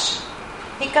 тая чаша.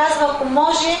 И казва: ако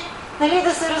може, нали,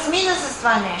 да се размина с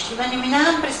това нещо, да не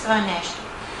минавам през това нещо.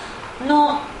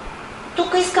 Но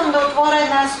тук искам да отворя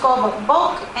една скоба.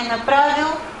 Бог е направил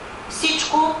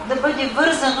всичко да бъде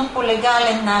вързано по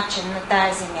легален начин на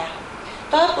тая земя.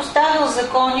 Той е поставил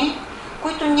закони,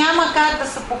 които няма как да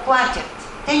се поклатят.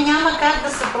 Те няма как да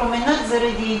се променят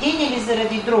заради един или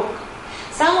заради друг.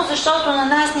 Само защото на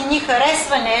нас не ни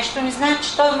харесва нещо, не значи,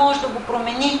 че той може да го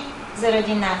промени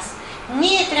заради нас.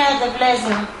 Ние трябва да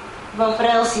влезем в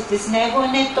релсите с него, а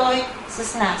не той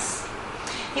с нас.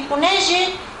 И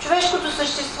понеже човешкото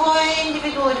същество е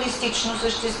индивидуалистично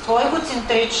същество,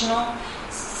 егоцентрично,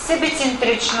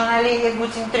 себецентрично, нали,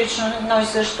 егоцентрично едно и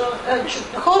също,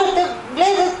 хората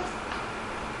гледат,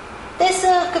 те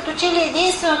са като че ли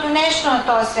единственото нещо на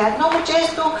този свят. Много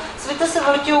често света се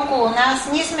върти около нас,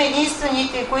 ние сме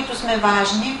единствените, които сме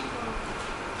важни.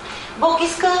 Бог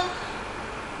иска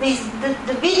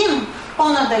да видим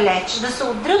по-надалеч, да се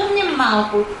отдръпнем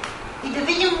малко и да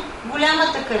видим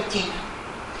голямата картина.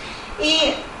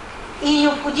 И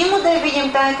необходимо да я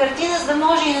видим тая картина, за да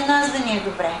може и на нас да ни е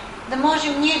добре. Да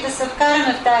можем ние да се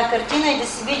вкараме в тая картина и да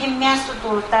си видим мястото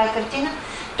в тая картина.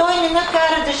 Той не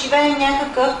накара да живеем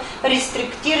някакъв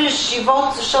рестриктиращ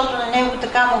живот, защото на него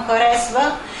така му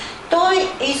харесва. Той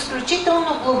е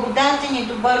изключително благодатен и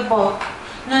добър Бог,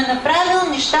 но е направил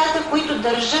нещата, които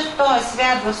държат този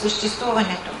свят в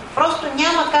съществуването. Просто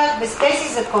няма как без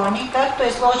тези закони, както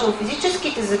е сложил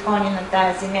физическите закони на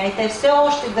тая земя, и те все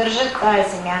още държат тая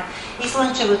земя и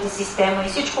слънчевата система и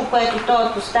всичко, което той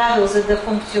е поставил, за да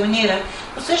функционира.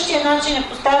 По същия начин е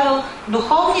поставил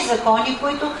духовни закони,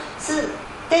 които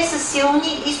те са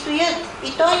силни и стоят.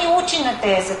 И той ни учи на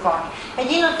тези закони.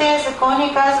 Един от тези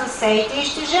закони казва: сейте и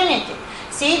ще жените.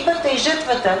 Сеитбата и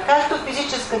жътвата, както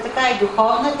физическа, така и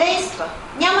духовна, действа.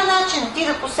 Няма начин ти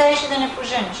да посееш и да не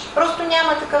поженеш. Просто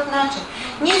няма такъв начин.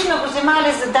 Ние сме го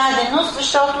вземали за даденост,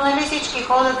 защото, нали, всички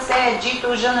ходят, сеят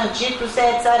жито, жънат жито,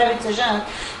 сеят царевица, жънат,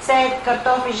 сеят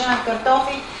картофи, жънат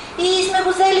картофи, и сме го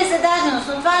взели за даденост.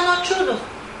 Но това е едно чудо.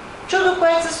 Чудо,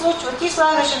 което се случва. Ти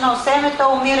слагаш едно семе, то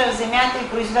умира в земята и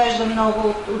произвежда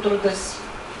много от рода си.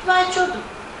 Това е чудо.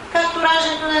 Както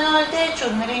раждането на едно дете е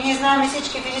чудо. Нали? Ние знаем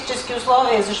всички физически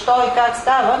условия, защо и как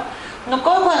става, но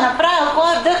кой го е направил,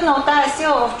 кой е вдъхнал тая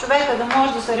сила в човека да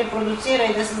може да се репродуцира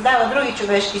и да създава други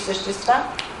човешки същества?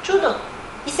 Чудо.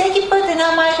 И всеки път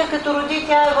една майка, като роди,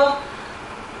 тя е в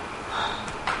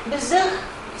бездъх.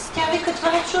 Тя вика: това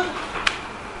е чудо.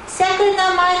 Всяка една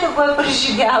майка го е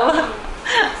преживяла.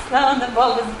 Слава на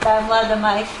Бога за тая млада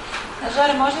майка.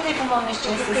 Жоре, може ли да й помогнеш, че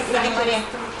е с Или Мария?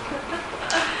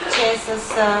 Че е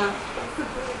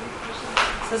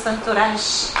с антураж.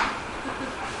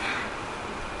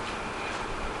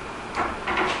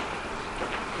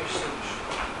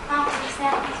 Малко се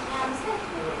сега, извинявам се.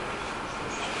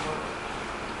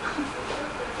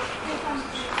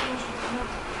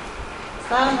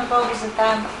 Слава на Бога за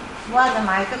тая млада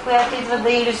майка, която идва да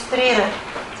илюстрира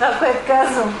това, което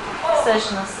казвам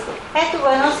всъщност. Ето го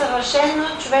едно съвършено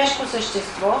човешко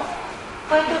същество,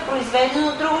 което е произведено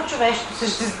от друго човешко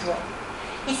същество.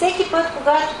 И всеки път,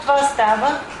 когато това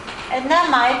става, една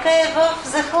майка е в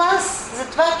захлас за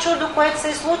това чудо, което се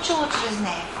е случило чрез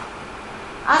нея.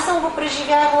 Аз съм го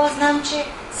преживявала, знам, че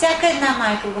всяка една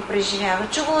майка го преживява.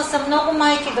 Чувала съм много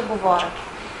майки да говорят.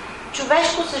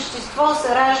 човешко същество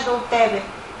се ражда от тебе.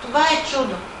 Това е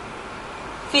чудо.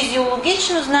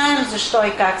 Физиологично знаем защо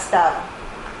и как става.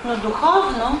 Но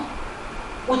духовно,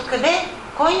 откъде?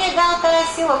 Кой ни е дал тая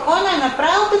сила? Кой ни е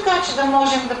направил така, че да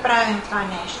можем да правим това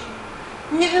нещо?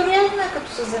 Невероятно е,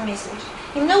 като се замислиш.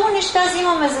 И много неща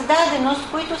взимаме за даденост,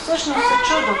 които всъщност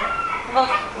са чудо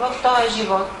в този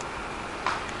живот.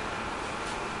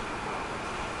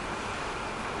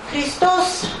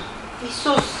 Христос,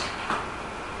 Исус,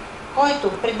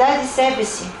 който предаде себе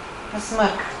си на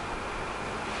смърт,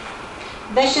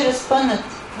 беше разпънат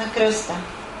на кръста,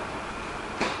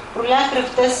 проля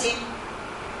кръвта си,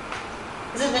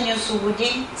 за да ни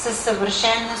освободи със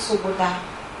съвършена свобода.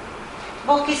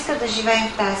 Бог иска да живеем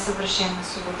в тази съвършена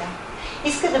свобода.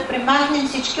 Иска да премахнем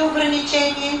всички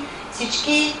ограничения,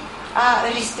 всички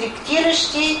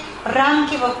рестриктиращи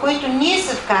рамки, в които ние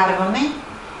се вкарваме,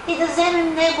 и да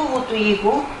вземем Неговото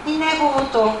иго и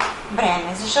Неговото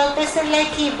бреме, защото те са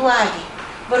леки и благи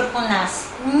върху нас.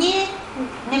 Ние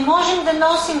не можем да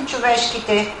носим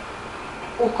човешките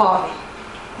окови,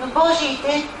 но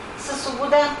Божиите са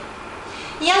свобода.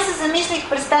 И аз се замислих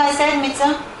през тази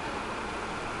седмица,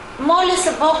 моля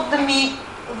се Бог да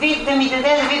ми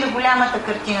даде да видя голямата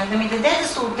картина, да ми даде да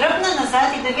се отдръпна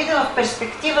назад и да видя в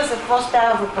перспектива за какво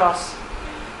става въпрос.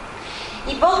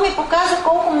 И Бог ми показа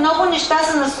колко много неща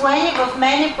са наслоени в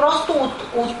мене просто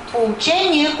от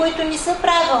поучения, които не са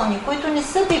правилни, които не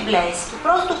са библейски.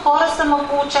 Просто хора са ме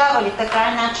получавали. Така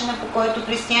е начина, по който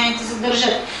християните се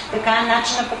държат. Така е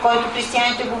начина, по който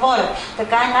християните говорят.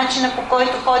 Така е начина, по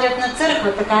който ходят на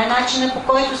църква. Така е начина, по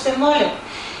който се молят.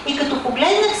 И като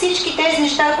погледнах всички тези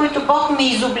неща, които Бог ми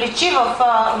изобличи в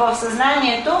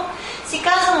съзнанието, си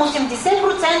казвам,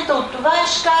 80% от това е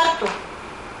шкарто.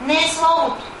 Не е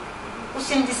Словото.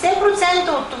 80%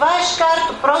 от това е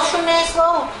шкарто, просто не е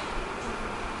Словото.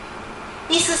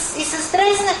 И се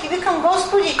стреснах и викам,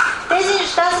 Господи, тези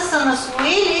неща са се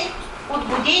наслоили от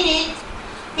години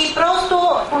и просто,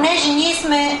 понеже ние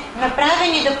сме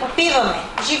направени да попиваме,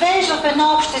 живееш в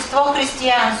едно общество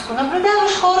християнско,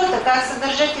 наблюдаваш хората как се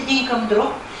държат един към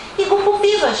друг и го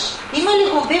попиваш. Има ли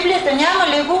го в Библията, няма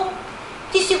ли го,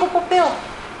 ти си го попил.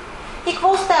 И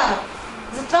какво става?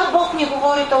 Затова Бог ни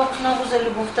говори толкова много за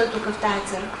любовта тук в тази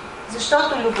църква.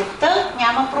 Защото любовта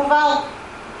няма провал.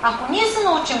 Ако ние се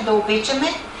научим да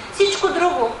обичаме, всичко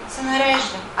друго се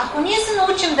нарежда. Ако ние се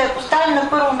научим да я поставим на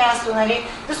първо място, нали,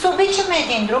 да се обичаме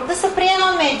един друг, да се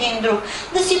приемаме един друг,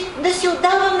 да си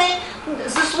отдаваме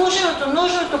заслуженото,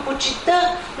 нужното, почита,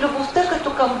 любовта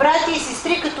като към брати и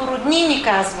сестри, като роднини,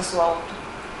 казва Словото.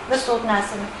 Да се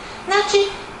отнасяме. Значи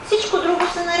всичко друго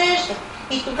се нарежда.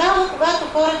 И тогава, когато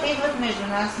хората идват между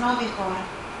нас, нови хора,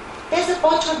 те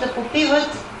започват да попиват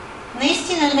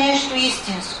наистина нещо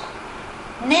истинско.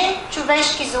 Не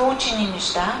човешки заучени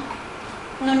неща,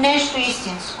 но нещо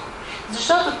истинско.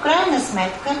 Защото в крайна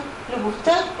сметка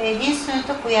любовта е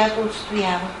единствената, която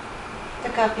отстоява.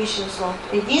 Така пише в Словото.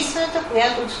 Единствената,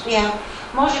 която отстоява.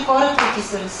 Може хората да ти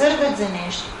се разсърдат за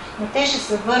нещо, но те ще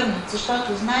се върнат,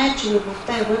 защото знаят, че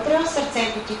любовта е вътре в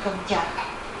сърцето ти към тях.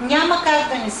 Няма как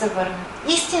да не се върнат.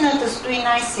 Истината стои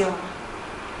най-силна.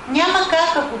 Няма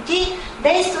как, ако ти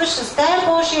действаш с тая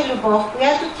Божия любов,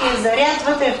 която ти е заряд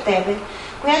вътре в тебе,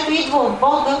 която идва от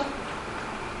Бога,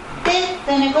 те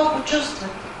да не го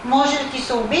почувстват. Може да ти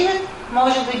се обидят,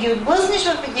 може да ги отблъснеш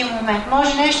в един момент,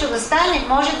 може нещо да стане,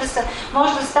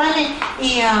 може да стане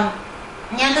и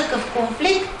някакъв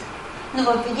конфликт, но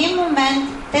в един момент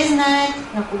те знаят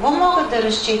на кого могат да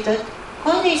разчитат,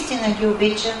 кой наистина ги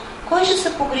обича, кой ще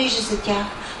се погрижи за тях,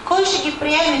 кой ще ги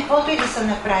приеме, каквото и да са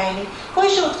направили, кой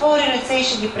ще отвори ръце и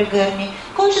ще ги прегърне,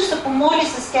 кой ще се помоли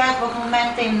с тях в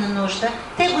момента им на нужда.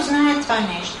 Те го знаят това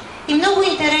нещо. И много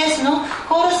интересно,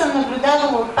 хора съм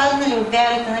наблюдавала отпаднали от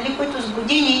вярата, нали, които с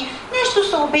години нещо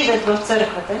се обидат в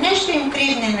църквата, нещо им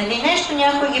кривне, нали, нещо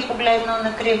някой ги погледнал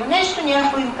накриво, нещо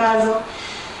някой им казал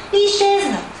и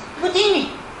изчезнат.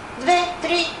 Години, 2,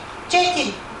 3,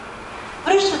 4.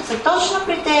 Връщат се точно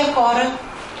при тези хора,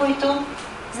 които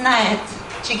знаят,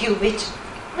 че ги обичат.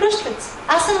 Връщат се.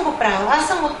 Аз съм го правила. Аз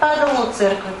съм отпадала от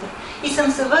църквата. И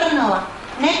съм се върнала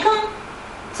не към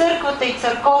църквата и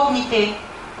църковните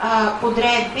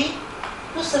подредби,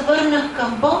 но се върнах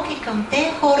към Бог и към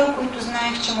те хора, които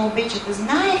знаех, че ме обичат.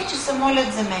 Знаех, че се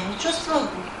молят за мен. Чувствах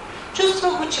го.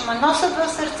 Чувствах го, че ме носят в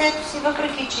сърцето си,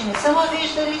 въпреки че не са ме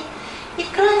виждали. И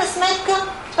в крайна сметка,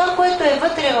 това, което е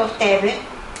вътре в тебе,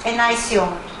 е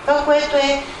най-силното. Това, което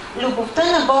е любовта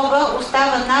на Бога,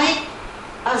 остава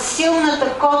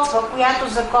най-силната котва, която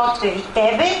закотвя и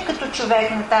тебе, като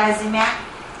човек на тая земя,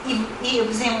 и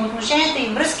взаимоотношенията и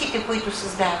връзките, които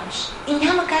създаваш. И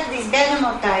няма как да избягаме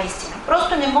от тази истина.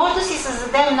 Просто не може да си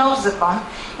създадем нов закон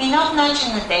и нов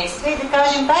начин на действие и да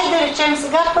кажем, дай да речем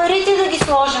сега парите да ги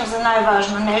сложим за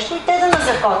най-важно нещо и те да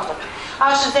назакотват.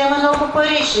 Аз ще взема много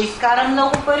пари, ще изкарам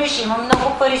много пари, ще имам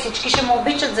много пари, всички ще ме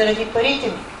обичат заради парите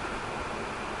ми.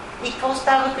 И какво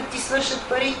става, като ти свършат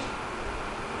парите?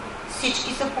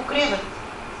 Всички се покриват.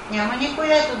 Няма никой,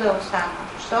 дето да е останал.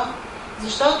 Защо?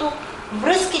 Защото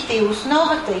връзките и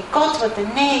основата и котвата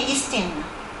не е истинна.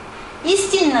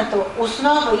 Истинната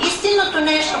основа, истинното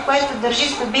нещо, което държи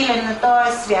стабилен на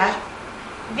този свят,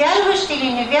 вярващ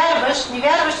или не вярващ,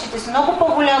 невярващите с много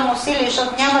по-голямо усилие,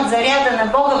 защото нямат заряда на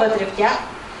Бога вътре в тях,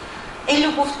 е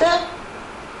любовта.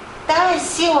 Тая е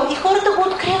сила. И хората го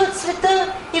откриват света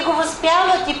и го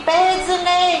възпяват и пеят за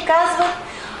нея и казват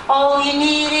All you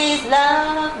need is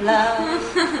love, love.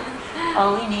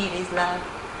 All you need is love.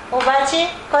 Обаче,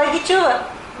 кой ги чува?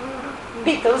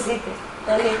 Битълзите.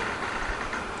 Дали?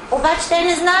 Обаче те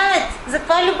не знаят за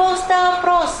каква любов става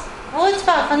въпрос. Какво е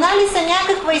това? В анализа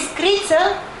някаква искрица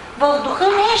в духа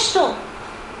нещо.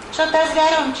 Защото аз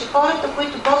вярвам, че хората,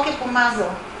 които Бог е помазал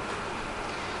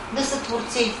да са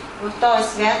творци в този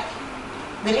свят,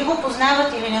 дали го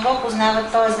познават или не го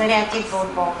познават, този заряд идва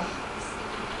от Бога.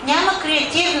 Няма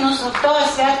креативност в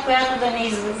този свят, която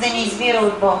да не извира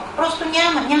от Бог. Просто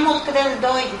няма откъде да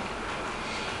дойде.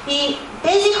 И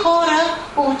тези хора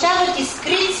получават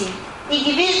искрици и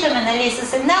ги виждаме, нали,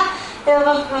 с една...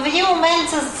 В един момент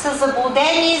са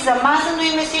заблудени, замазано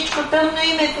им е всичко, тъмно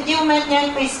им е, в един момент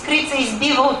някаква искрица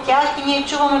избива от тях и ние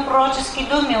чуваме пророчески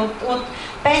думи от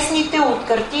песните, от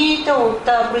картините, от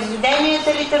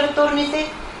произведенията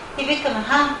литературните и викаме,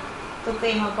 тук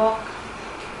има Бог.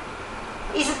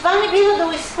 И затова не бива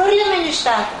да изхвърляме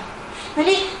нещата.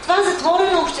 Нали, това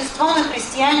затворено общество на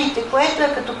християните, което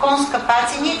е като кон с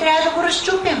капаци, ние трябва да го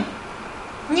разчупим.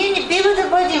 Ние не бива да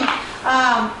бъдем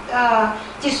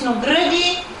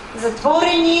тесногради,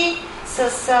 затворени,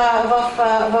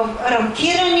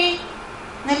 рамкирани.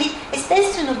 Нали?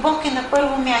 Естествено, Бог е на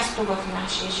първо място в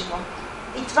нашия живот.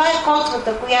 И това е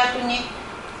котвата, която ни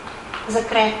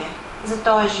закрепя за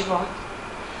този живот.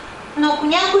 Но ако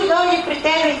някой дойде при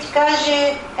теб и ти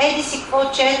каже, еди си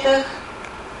какво четах,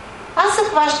 аз се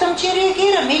хващам, че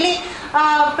реагирам. Или,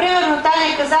 примерно,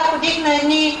 Таня каза, ходих на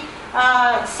едни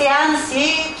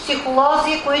сеанси,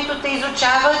 психолози, които те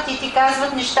изучават и ти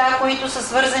казват неща, които са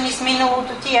свързани с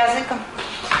миналото ти. Аз викам,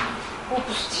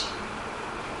 глупости.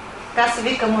 Така се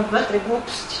викам отвътре,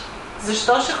 глупости.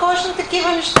 Защо ще ходиш на такива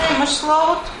неща? Имаш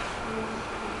словото.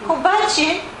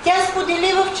 Обаче, тя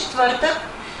сподели в четвъртък,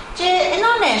 че едно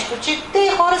нещо, че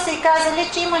те хора са и казали,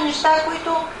 че има неща,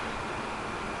 които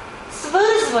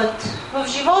свързват в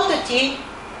живота ти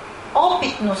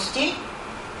опитности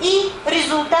и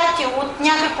резултати от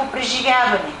някакво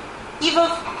преживяване. И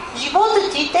в живота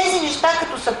ти тези неща,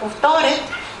 като се повторят,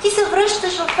 ти се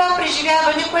връщаш в това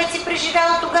преживяване, което си преживял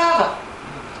тогава.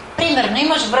 Примерно,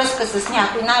 имаш връзка с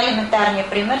някой, най-елементарният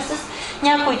пример, с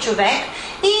някой човек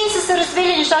и са се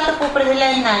развили нещата по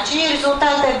определен начин и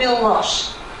резултатът е бил лош.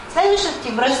 Следващата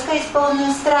ти връзка е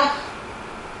изпълнена страх.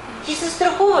 Ти се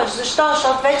страхуваш. Защо?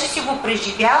 Защото вече си го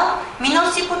преживял,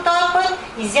 минал си по този път,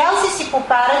 изял си по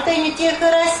парата и не ти е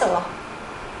харесала.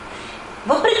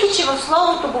 Въпреки, че в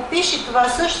Словото го пише това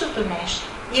същото нещо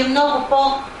и е много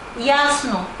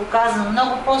по-ясно показано,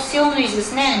 много по-силно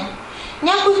изяснено,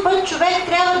 някой път човек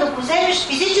трябва да го вземеш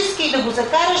физически и да го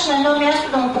закараш на едно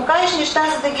място, да му покажеш неща,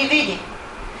 за да ги види.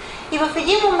 И в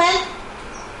един момент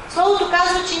Словото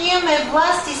казва, че ние имаме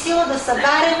власт и сила да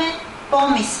събаряме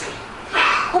помисли.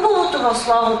 Хубавото в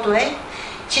Словото е,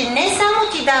 че не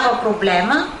само ти дава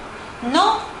проблема,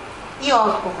 но и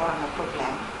отговор на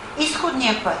проблема.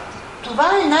 Изходния път. Това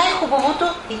е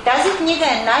най-хубавото и тази книга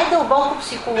е най-дълбоко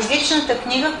психологичната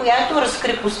книга, която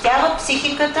разкрепостява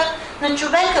психиката на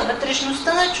човека,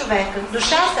 вътрешността на човека,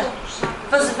 душата.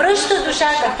 Възвръща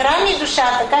душата, храни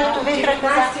душата, както Витра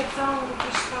каза.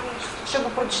 Ще го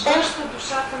прочетем.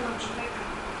 Душата на човека.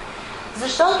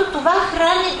 Защото това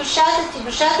храни душата ти.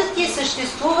 Душата ти е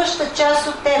съществуваща част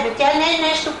от тебе. Тя не е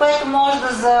нещо, което може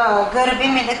да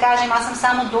загърбим и да кажем, аз съм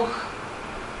само дух.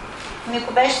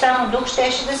 Ако беше само дух,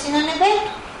 щеше да си на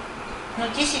небето. Но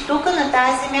ти си тук на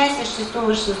тази земя и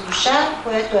съществуваш с душа,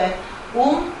 което е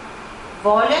ум,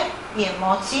 воля и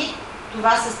емоции.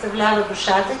 Това съставлява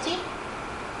душата ти.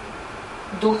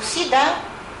 Дух си, да,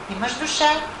 имаш душа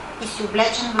и си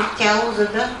облечен в тяло, за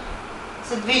да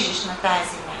се движиш на тази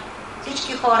земя.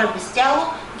 Всички хора без тяло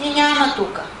ги няма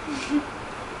тук.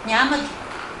 Няма ги.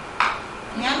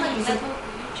 Няма ги.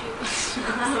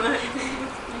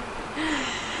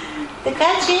 Така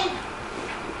че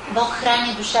Бог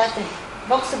храни душата ни.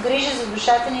 Бог се грижи за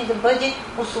душата ни да бъде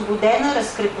освободена,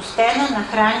 разкрепостена,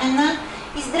 нахранена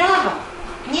и здрава.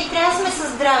 Ние трябва да сме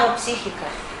със здрава психика.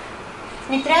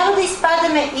 Не трябва да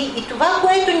изпадаме и това,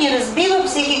 което ни разбива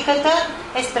психиката,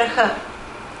 е страха.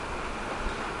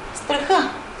 Страха.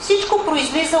 Всичко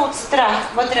произлиза от страх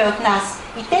вътре от нас.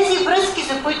 И тези връзки,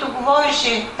 за които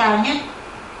говореше Таня,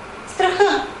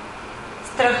 страха.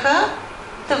 Страха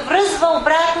те връзва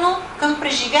обратно към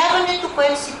преживяването,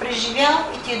 което си преживял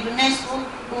и ти е донесло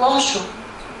лошо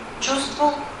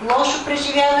чувство, лошо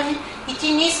преживяване и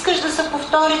ти не искаш да се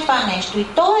повтори това нещо. И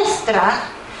то е страх,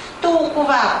 то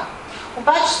оковава.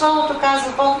 Обаче Словото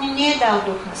казва, Бог не ни е дал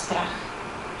дух на страх.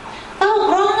 Това е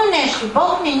огромно нещо.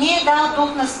 Бог не ни е дал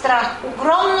дух на страх.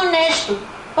 Огромно нещо.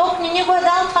 Бог не ни го е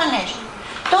дал това нещо.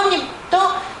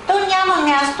 То няма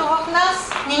място в нас.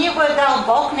 Не ни го е дал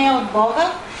Бог, не е от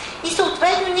Бога. И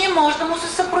съответно ние може да му се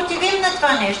съпротивим на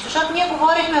това нещо. Защото ние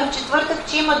говорихме в четвъртък,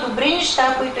 че има добри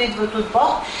неща, които идват от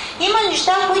Бог. Има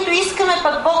неща, които искаме,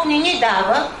 пък Бог не ни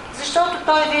дава, защото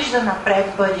Той вижда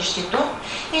напред бъдещето.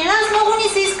 И на нас много ни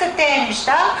се искат тези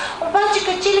неща, обаче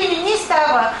като че ли не ни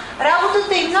става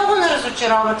работата и много не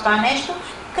разочарова това нещо.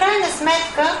 В крайна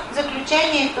сметка,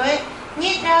 заключението е,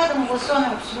 ние трябва да му гласуваме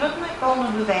абсолютно и пълно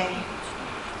доверие.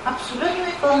 Абсолютно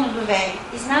и пълно доверие.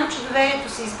 И знам, че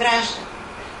доверието се изгражда.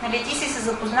 Нали, ти си се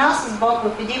запознал с Бог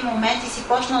в един момент и си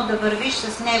почнал да вървиш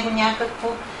с Него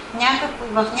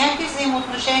в някакви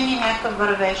взаимоотношения, някакъв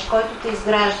вървеж, който те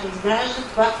изгражда. Изгражда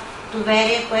това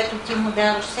доверие, което ти му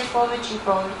даваш все повече и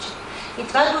повече. И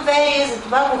това доверие, за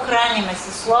това го храниме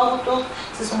с Словото,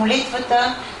 с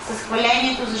молитвата, с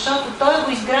хвалението, защото Той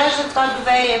го изгражда това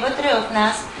доверие вътре в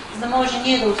нас, за да може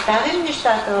ние да оставим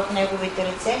нещата в Неговите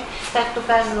ръце, както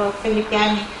казва в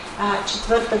Филипяни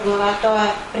 4 глава. Той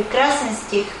е прекрасен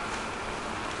стих,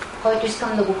 който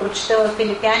искам да го прочета в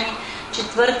Филипяни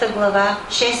 4 глава,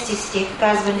 6 стих.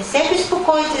 Казва, не се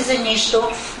безпокойте за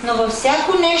нищо, но във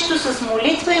всяко нещо с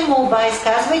молитва и молба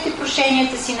изказвайте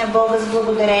прошенията си на Бога с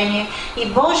благодарение и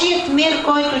Божият мир,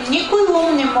 който никой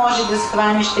ум не може да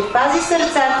схване, ще пази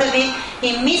сърцата ви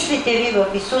и мислите ви в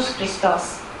Исус Христос.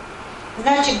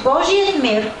 Значи Божият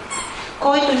мир,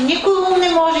 който никой ум не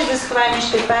може да схване,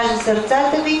 ще пази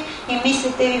сърцата ви и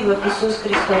мислите ви в Исус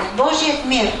Христос. Божият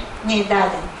мир ни е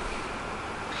даден,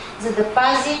 за да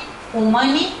пази ума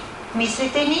ни,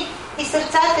 мислите ни и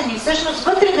сърцата ни. Всъщност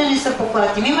вътре да не се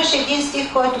поклатим. Имаше един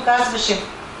стих, който казваше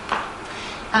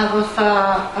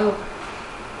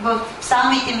в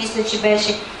псалмите, мисля, че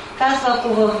беше, казва, ако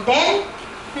в ден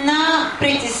на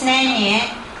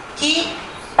притеснение ти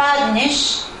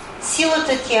паднеш,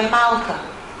 силата ти е малка.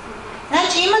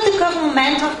 Значи има такъв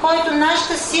момент, в който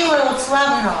нашата сила е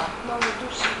отслабнала.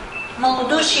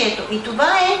 Малодушието. И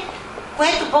това е,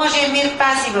 което Божия мир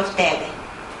пази в тебе.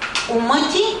 Ума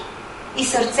ти и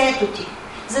сърцето ти.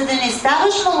 За да не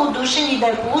ставаш малодушен и да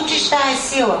я получиш тая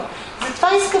сила. Затова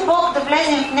иска Бог да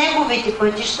влезем в Неговите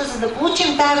пътища, за да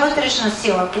получим тая вътрешна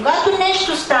сила. Когато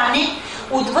нещо стане,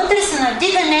 отвътре се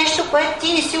надига нещо, което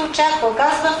ти не си очаквал.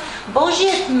 Казва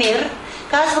Божият мир,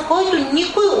 казва, който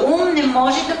никой ум не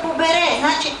може да побере.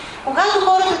 Значи, когато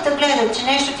хората те гледат, че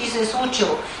нещо ти се е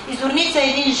случило, и Зорница е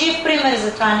един жив пример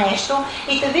за това нещо,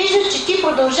 и те виждат, че ти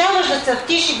продължаваш да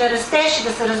цъфтиш и да растеш, и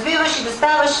да се развиваш, и да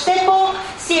ставаш все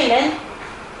по-силен,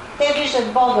 те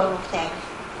виждат Бога в тебе.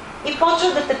 И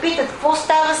почват да те питат, какво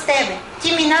става с тебе?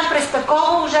 Ти мина през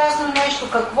такова ужасно нещо,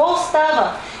 какво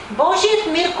става? Божият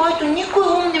мир, който никой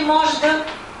ум не може да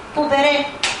побере.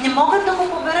 Не могат да го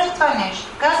поберат това нещо.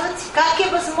 Казват си, как е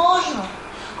възможно?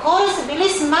 Хора са били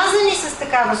смазани с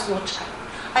такава случка.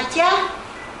 А тя,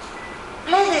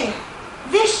 гледай,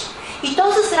 виж, и то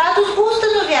с радост го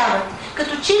установяват.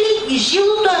 Като че ли и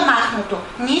жилото е махнато.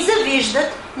 Ни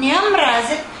завиждат, ни я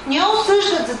мразят, ни я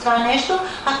осъждат за това нещо,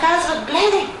 а казват,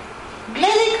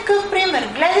 гледай какъв пример,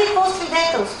 гледай какво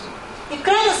свидетелство. И в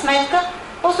крайна сметка,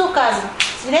 какво се оказва?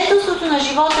 Свидетелството на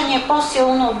живота ни е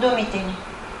по-силно от думите ни.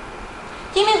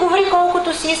 Ти ми говори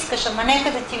колкото си искаш, ама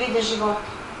нека да ти видя живота.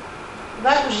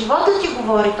 Когато живота ти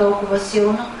говори толкова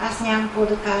силно, аз нямам какво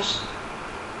да кажа.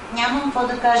 Нямам какво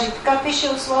да кажа. И така пише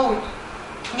в Словото.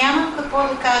 Нямам какво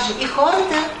да кажа. И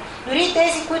хората, дори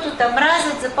тези, които те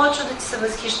мразят, започват да ти се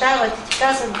възхищават и ти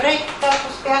казват, бре, как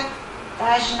успях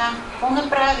тая жена? Какво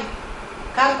направи?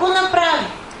 Как го направи?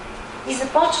 И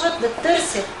започват да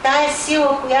търсят тая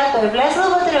сила, която е влезла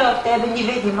вътре в тебе,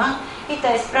 невидима, и те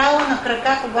е справила на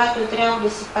крака, когато е трябвало да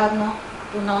си падна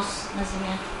до нос на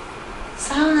земята.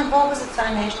 Слава на Бога за това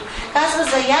нещо. Казва,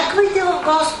 заяквайте в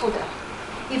Господа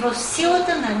и в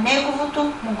силата на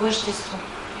Неговото могъщество.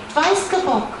 Това иска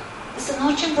Бог. да се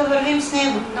научим да вървим с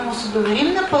Него, да му се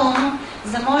доверим напълно,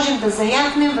 за да можем да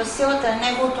заяхнем в силата на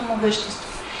Неговото могъщество.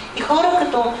 И хора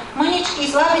като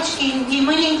мънички, слабички и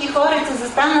мънинки хора се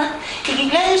застанат и ги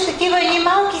гледаш такива едни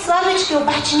малки слабички,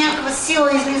 обаче някаква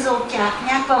сила излиза от тях,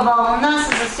 някаква вълна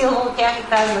се засилва от тях и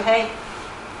казва: хей,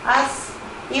 аз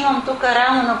имам тук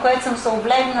рамо, на което съм се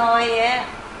облегнала и е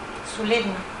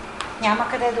солидна. Няма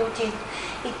къде да отида.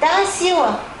 И тази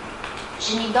сила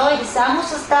ще ни дойде само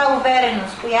с тази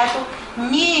увереност, която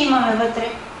ние имаме вътре,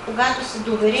 когато се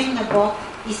доверим на Бог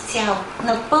изцяло.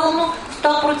 Напълно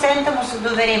 100% му се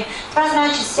доверим. Това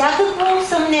значи всякакво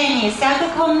съмнение,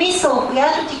 всякаква мисъл,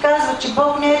 която ти казва, че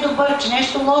Бог не е добър, че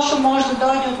нещо лошо може да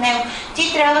дойде от Него,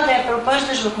 ти трябва да я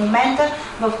пропъждаш в момента,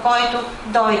 в който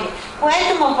дойде.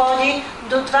 Което му води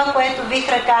до това, което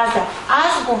Вихра каза.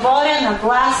 Аз говоря на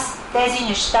глас тези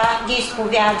неща, ги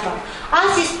изповядвам.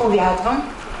 Аз изповядвам.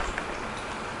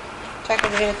 Чакай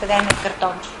да видя къде е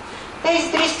картонче.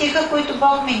 Тези 3 стиха, които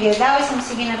Бог ми ги е дал и съм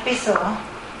си ги написала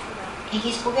и ги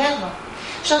изповядвам.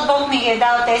 Защото Бог ми ги е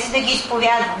дал тези да ги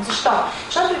изповядвам. Защо?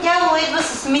 Защото дявол идва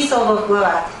с мисъл в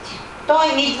главата ти. Той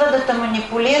идва да те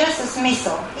манипулира с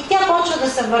мисъл. И тя почва да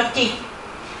се върти.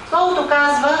 Словото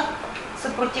казва: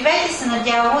 съпротивете се на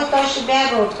дявола и той ще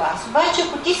бяга от вас. Обаче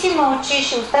ако ти си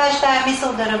мълчиш и оставиш тая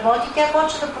мисъл да работи, тя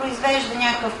почва да произвежда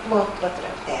някакъв плод вътре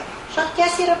в теб. Защото тя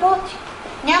си работи.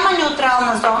 Няма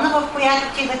неутрална зона, в която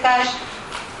ти да кажеш: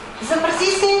 замърси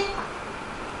се.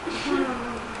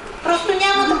 Просто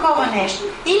няма такова нещо.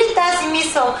 Или тази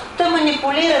мисъл те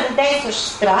манипулира да действаш в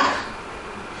страх,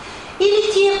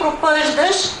 или ти я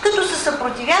пропъждаш, като се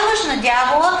съпротивяваш на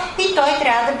дявола и той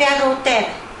трябва да бяга от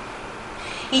тебе.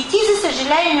 И ти, за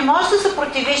съжаление, не можеш да се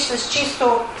противиш с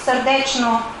чисто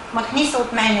сърдечно "махни се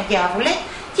от мене, дяволе".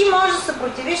 Ти можеш да се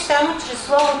противиш само чрез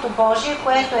Словото Божие,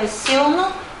 което е силно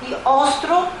и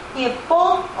остро и е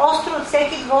по-остро от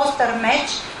всеки двуостър меч,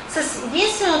 с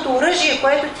единственото оръжие,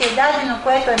 което ти е дадено,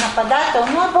 което е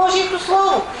нападателно, е Божието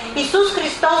Слово. Исус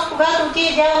Христос, когато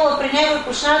отиде дявола при него и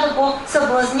почна да го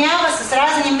съблазнява с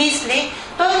разни мисли,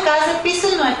 той каза: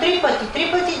 писано е 3 пъти.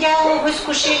 3 пъти дявол го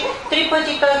изкуши, 3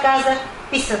 пъти той каза: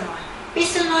 писано е.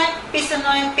 Писано е, писано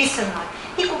е, писано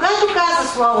е. И когато каза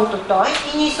Словото той,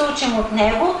 и ние се учим от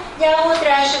него, дявол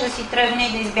трябваше да си тръгне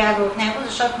и да избяга от него,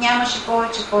 защото нямаше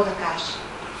повече какво да каже.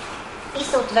 И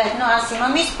съответно аз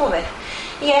имам изповед.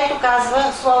 И ето казва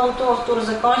Словото в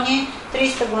Второзаконие,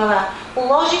 30 глава: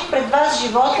 положих пред вас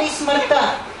живота и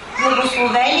смъртта,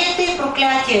 благословенията и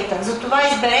проклятията. Затова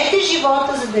изберете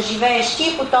живота, за да живееш ти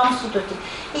и потомството ти.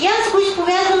 И аз го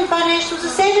изповядвам това нещо за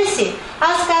себе си.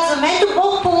 Аз казвам: ето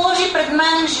Бог положи пред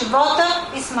мен живота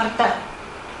и смъртта.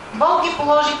 Бог ги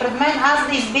положи пред мен, аз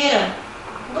да избирам.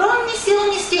 Огромни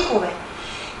силни стихове.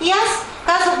 И аз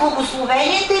казвам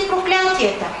благословенията и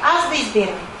проклятията. Аз да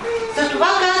избирам. Затова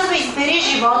казва: избери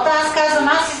живота. Аз казвам: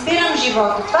 аз избирам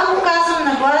живота. Това го казвам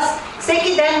на глас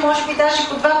всеки ден, може би даже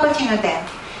по 2 пъти на ден.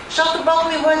 Защото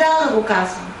Бог ми го е дал да го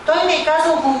казвам. Той ми е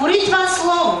казал: говори това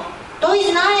слово. Той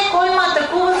знае кой ме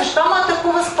атакува, защо ме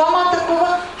атакува, с какво ме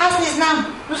атакува. Аз не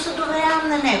знам, но се доверявам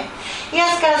на него. И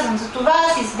аз казвам: затова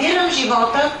аз избирам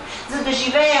живота, за да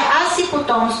живея аз и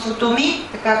потомството ми,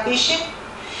 така пише.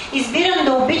 Избирам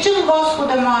да обичам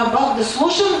Господа моя Бог, да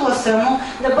слушам гласа му,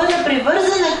 да бъда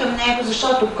привързана към него,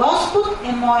 защото Господ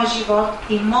е моя живот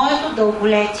и моето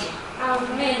дълголетие.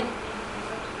 Амен.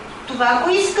 Това го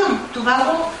искам,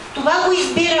 това го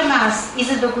избирам аз. И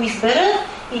за да го избера,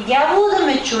 и дявол да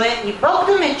ме чуе, и Бог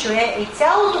да ме чуе, и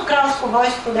цялото кралско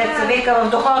войско, деца вика в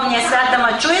духовния свят, да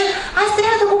ме чуе, аз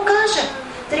трябва да го кажа.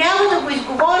 Трябва да го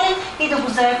изговоря и да го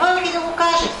заявя и да го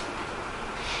кажа.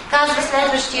 Казва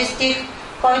следващия стих,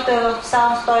 който е в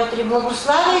Псалм 103: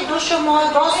 благославяй душа моя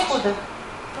Господа.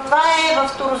 Това е във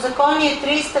Второзаконие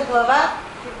 30 глава,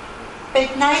 15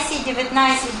 и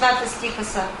 19, двата стиха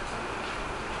са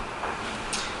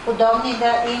подобни,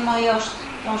 да има и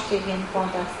още един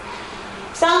по-нататък.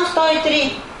 Псалм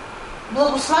 103: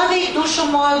 благославяй душа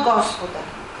моя Господа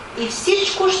и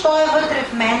всичко, що е вътре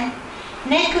в мен,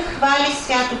 нека хвали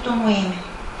святото му име.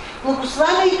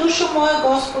 Благославяй душо моя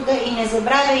Господа и не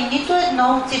забравяй нито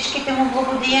едно от всичките му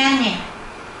благодеяния.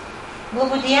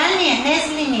 Благодеяние, не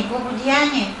злини,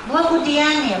 благодеяние,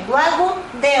 благодеяние, благо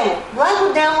дело.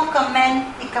 Благо дело към мен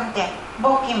и към теб.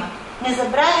 Бог има. Не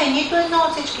забравяй нито едно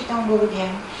от всичките му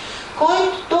благодеяния.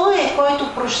 Той е,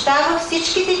 който прощава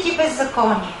всичките ти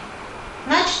беззакония.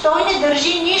 Значи той не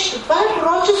държи нищо. Това е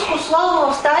пророческо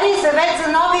слово в Стария завет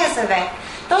за Новия завет.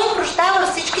 Той прощава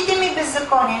всичките ми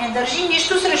беззакония, не държи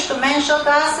нищо срещу мен, защото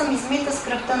аз съм измита с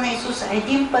кръвта на Исуса.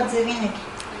 Един път за винаги.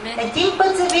 Един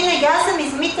път за винаги аз съм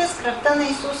измита с кръвта на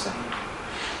Исуса.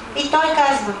 И той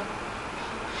казва: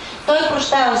 Той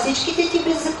прощава всичките ти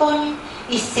беззакония,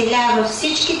 изцелява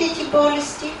всичките ти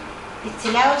болести,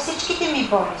 изцелява всичките ми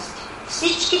болести.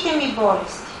 Всичките ми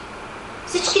болести.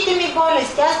 Всичките ми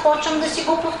болести. Аз почвам да си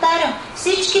го повтарям.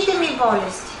 Всичките ми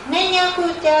болести. Не някой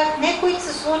от тях, не които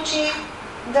се случи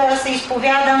да се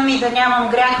изповядам и да нямам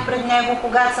грях пред него,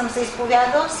 когато съм се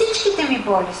изповядал. Всичките ми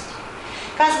болести.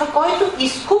 Казва, който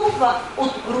изкупва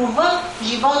от рова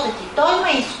живота ти. Той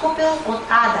ме е изкупил от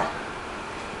ада.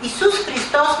 Исус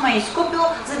Христос ме е изкупил,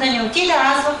 за да не отида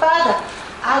аз в ада.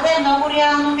 Ада е много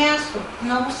реално място.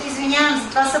 Много се извинявам,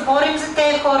 затова се борим за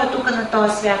тези хора тук на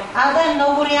този свят. Ада е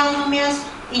много реално място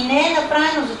и не е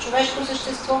направено за човешко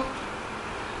същество.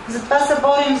 Затова се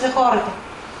борим за хората.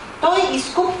 Той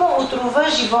изкупва от рова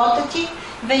живота ти,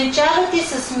 венчава ти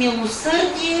с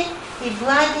милосърдие и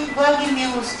благи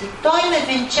милости. Той ме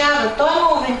венчава, той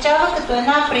ме увенчава като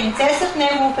една принцеса в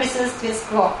негово присъствие. С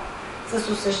какво?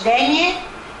 С осъждение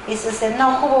и с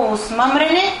едно хубаво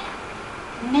смъмрене?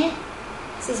 Не.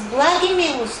 С благи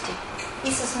милости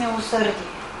и с милосърдие.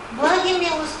 Благи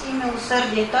милости и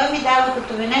милосърдие. Той ми дава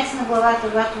като венец на главата,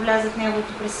 когато вляза в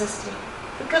неговото присъствие.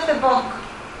 Такъв е Бог.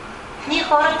 Ние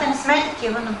хората не сме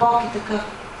такива, но Бог е такъв.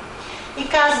 И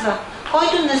казва,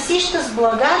 който насища с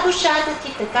блага душата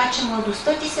ти, така че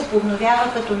младостта ти се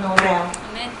подновява като на орел.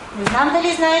 Не знам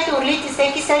дали знаете, орлите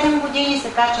всеки 7 години се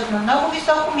качват на много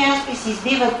високо място и си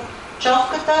избиват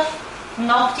човката,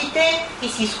 ногтите и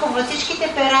си изкубват всичките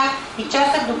пера и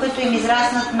чакат докато им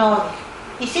израснат нови.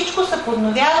 И всичко се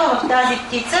подновява в тази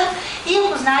птица и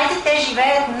ако знаете, те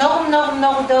живеят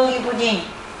много дълги години.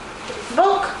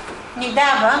 Бог ни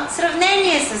дава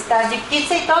сравнение с тази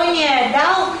птица и той ни е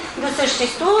дал да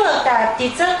съществува тази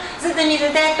птица, за да ни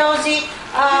даде този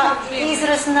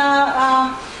израз на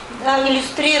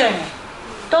илюстриране.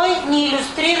 Той ни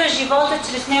илюстрира живота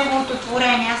чрез неговото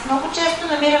творение. Аз много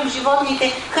често намирам в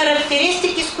животните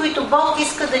характеристики, с които Бог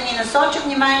иска да ни насочи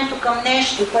вниманието към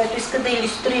нещо, което иска да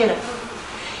илюстрира.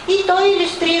 И той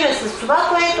илюстрира с това,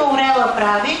 което орела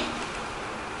прави,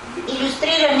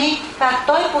 илюстрира ни как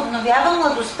той подновява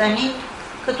младостта ни,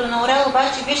 като на орел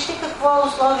обаче вижте какво е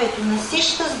условието.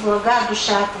 Насища с блага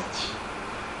душата ти.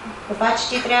 Обаче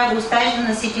ти трябва да оставиш да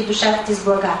насити душата ти с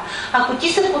блага. Ако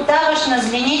ти се подаваш на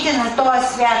злините на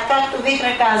този свят, както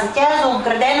Вихра каза, тя е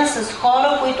заобградена с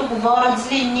хора, които говорят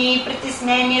злини,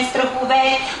 притеснения,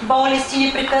 страхове, болести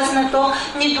непрекъснато,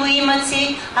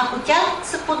 недоимъци. Ако тя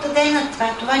се подаде на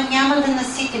това няма да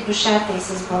насити душата и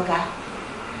с блага.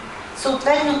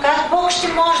 Съответно, как Бог ще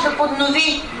може да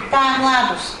поднови тая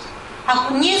младост?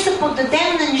 Ако ние се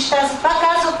поддадем на неща, затова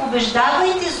казва,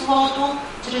 побеждавайте злото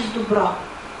чрез добро.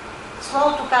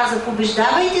 Словото каза,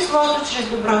 побеждавайте злото чрез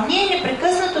добро. Ние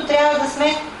непрекъснато трябва да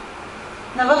сме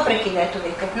навъпреки, дето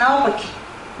викат, наопаки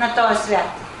на този свят.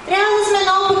 Трябва да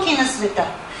сме наопаки на света.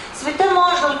 Света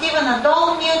може да отива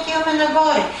надолу, ние отиваме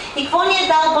нагоре. И какво ни е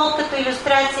дал Бог като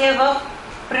илюстрация в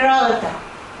природата?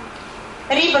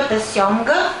 Рибата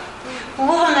сьомга,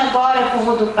 плува нагоре по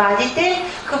водопадите,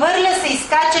 хвърля се и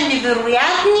скача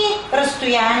невероятни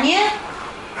разстояния,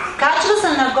 качва се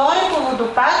нагоре по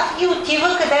водопад и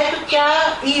отива където тя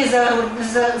и е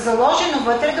заложено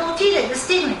вътре да отиде, да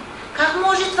стигне. Как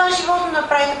може това животно да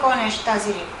направи такова нещо, тази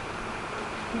риба?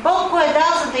 Бог го е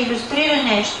дал, за да илюстрира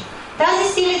нещо.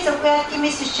 Тази силица, която ти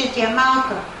мислиш, че ти е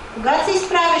малка, когато се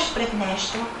изправиш пред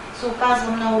нещо, се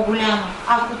оказва много голяма.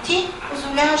 Ако ти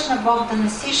позволяваш на Бог да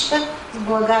насища с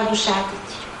блага душата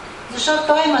ти. Защото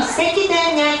Той има всеки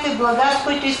ден някакви блага, с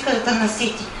които иска да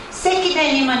насити. Всеки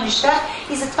ден има неща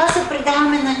и затова се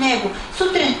предаваме на Него.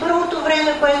 Сутрин, първото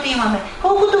време, което имаме,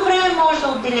 колкото време може да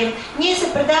отделим, ние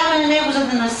се предаваме на Него, за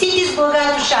да насити с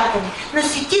блага душата ни.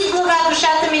 Насити с блага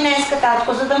душата ми днеска,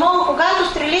 татко, за да мога, когато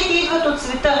стрелите идват от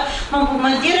света, ме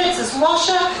бомбардират с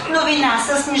лоша новина,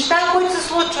 с неща, които се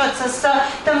случват, с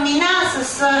тъмнина,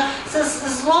 с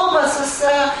злоба, с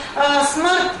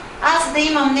смърт, аз да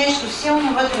имам нещо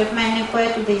силно вътре в мене,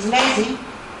 което да излезе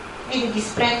и да ги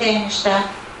спре тези неща.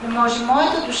 Да може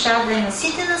моята душа да е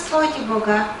наситена с Твоите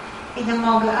блага и да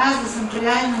мога аз да съм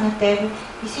предадена на Тебе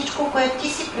и всичко, което Ти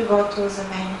си приготвил за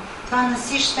мен. Това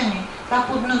насищане, това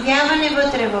подновяване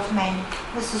вътре в мен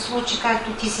да се случи,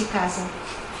 както Ти си казал.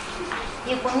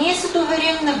 И ако ние се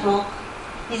доверим на Бог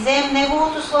и вземем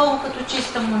Неговото Слово като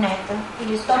чиста монета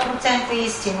или 100%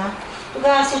 истина,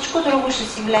 тогава всичко друго ще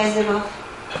си влезе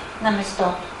на местото.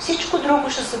 Всичко друго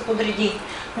ще се подреди.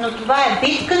 Но това е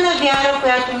битка на вяра,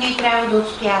 която ние трябва да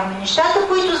отстояваме. Нещата,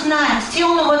 които знаем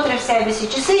силно вътре в себе си,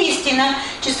 че са истина,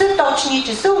 че са точни,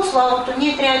 че са от Словото,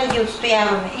 ние трябва да ги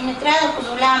отстояваме. И не трябва да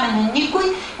позволяваме на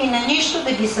никой и на нищо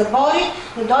да ги събори,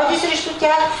 да дойде срещу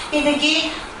тях и да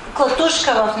ги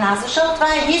клатушка в нас. Защото това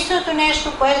е единственото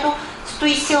нещо, което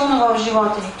стои силно в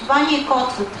живота ни. Това ни е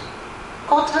котвата.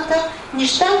 Котвата,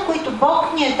 неща, които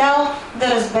Бог ни е дал да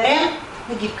разберем,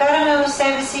 да ги вкараме в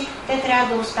себе си, те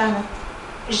трябва да останат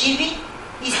живи,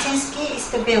 истински и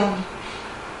стабилни.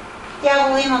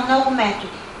 Дявол има много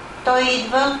методи. Той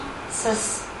идва с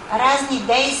разни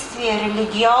действия,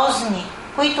 религиозни,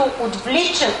 които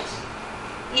отвличат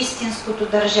истинското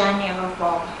държание в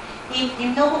Бога. И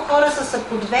много хора са се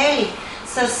подвели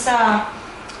с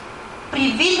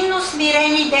привидно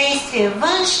смирени действия,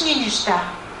 външни неща,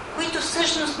 които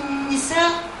всъщност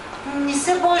не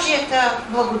са Божията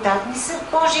благодат, не са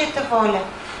Божията воля.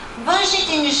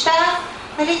 Външните неща,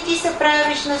 нали, ти се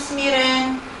правиш на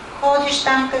смирен, ходиш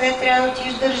там, къде трябва да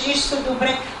отидеш, държиш се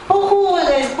добре. По-хубаво е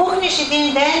да избухнеш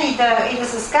един ден и да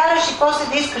се скараш и после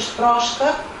да искаш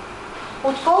прошка,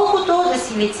 отколкото да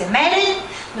си лицемерен,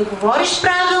 да говориш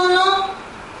правилно,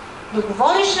 да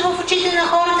говориш в очите на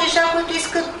хората неща, които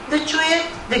искат да чуят,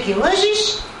 да ги лъжиш,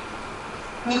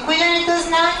 никой да не те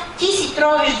знае, ти си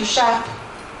тровиш душата.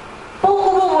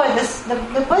 По-хубаво е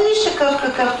да бъдеш такъв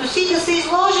какъвто си, да се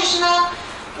изложиш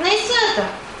на истината.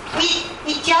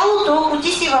 И тялото, ако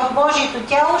ти си в Божието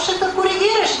тяло, ще те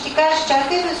коригира, ще ти каже,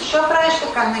 чакай, защо правиш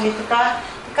така, нали,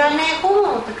 така не е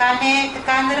хубаво, така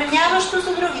е нараняващо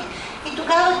за другите. И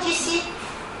тогава ти си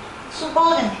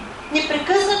свободен.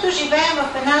 Непрекъснато живеем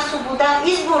в една свобода,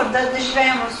 избор да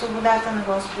живеем в свободата на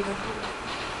Господа.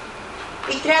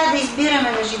 И трябва да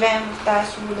избираме да живеем в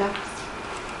тази свобода.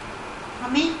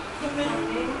 Амин?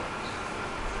 Амин.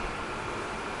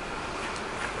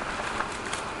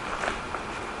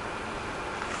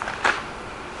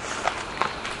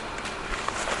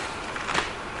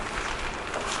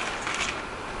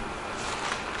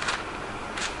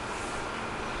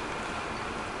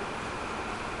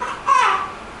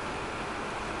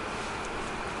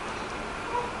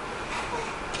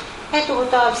 Ето го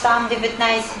това в Псалм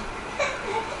 19.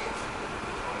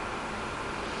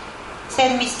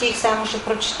 7 стих само ще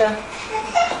прочета.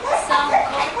 Псалм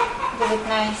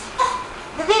 19.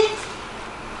 Давид!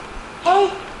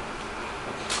 Ей!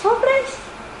 Какво правиш?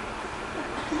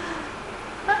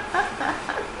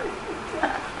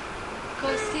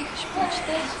 Кой стих ще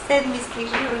прочетеш? 7 стих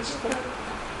ще прочета.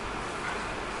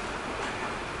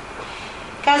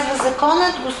 Казва,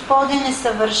 законът Господен е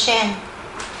съвършен,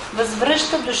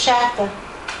 възвръща душата.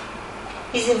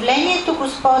 Изявлението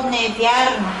Господне е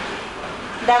вярно,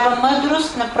 дава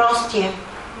мъдрост на простия.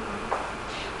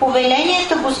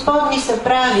 Повеленията Господни са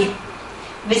прави,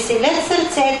 веселят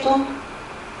сърцето.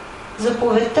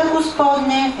 Заповедта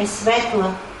Господне е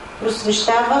светла,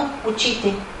 просвещава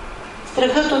очите.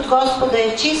 Страхът от Господа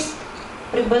е чист,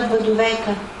 пребъдва до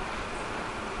века.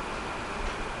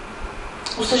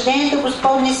 Осъжденията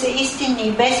Господни са истинни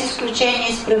и без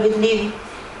изключение справедливи.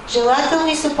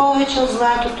 Желателни са повече от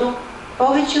златото,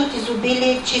 повече от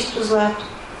изобилие чисто злато.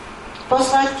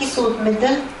 По-сладки са от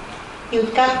меда и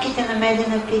от капките на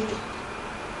медена пита.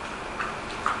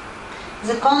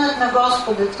 Законът на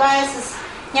Господа. Това е с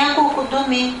няколко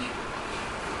думи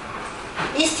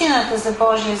истината за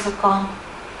Божия закон.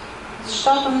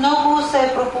 Защото много се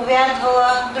е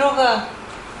проповядвала друга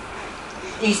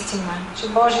истина, че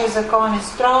Божия закон е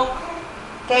строг,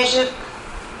 тежък,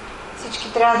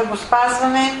 всички трябва да го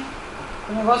спазваме.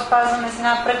 Ако не го спазваме с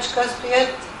една пръчка,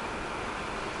 стоят.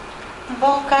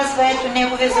 Бог казва, ето,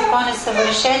 Неговия закон е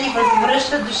съвършен и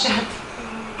възвръща душата.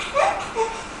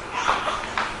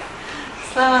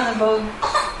 Слава на Бога!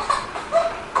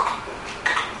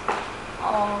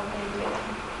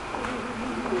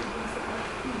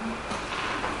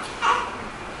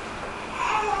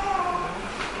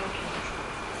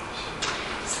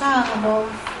 Слава на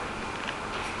Бога!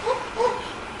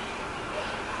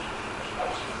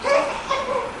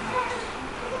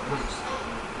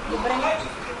 Добре.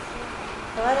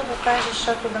 Давай да го кажеш,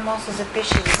 защото да мога да се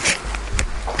запише.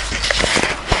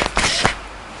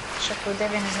 Защото от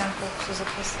тебе не знам колко се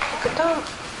записва.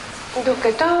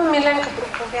 Докато Миленка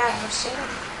проповядваше,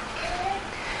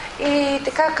 и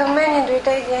така към мен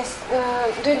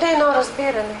дойде едно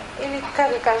разбиране, или как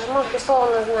да кажа, може би слово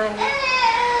на знание.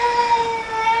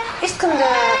 Искам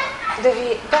да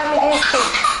ви дам един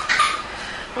стих.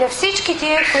 На всички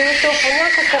тия, които по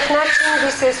някакъв начин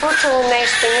ви се е случило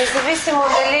нещо, независимо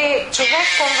дали човек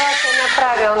към вас е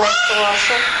направил нещо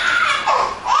лошо,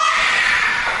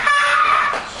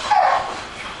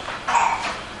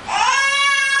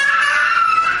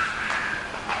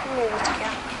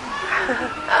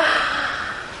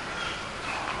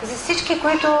 за всички,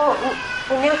 които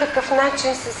по някакъв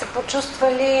начин са се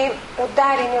почувствали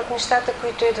ударени от нещата,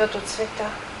 които идват от света,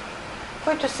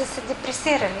 които са се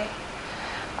депресирали,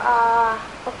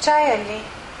 отчаяли,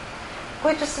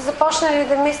 които са започнали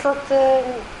да мислят: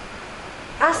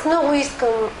 аз много искам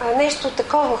нещо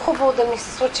такова хубаво да ми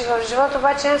се случи в живота,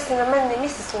 обаче на мен не ми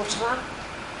се случва.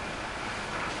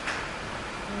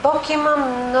 Бог има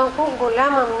много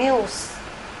голяма милост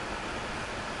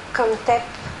към теб,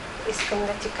 искам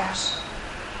да ти кажа.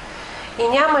 И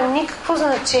няма никакво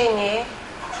значение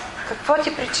какво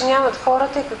ти причиняват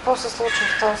хората и какво се случва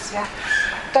в този свят.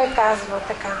 Той казва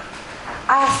така: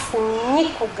 аз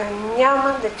никога няма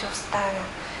да те оставя,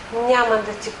 няма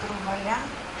да ти проваля,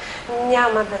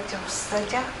 няма да те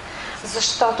осъдя,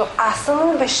 защото аз съм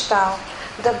обещал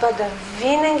да бъда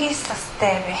винаги с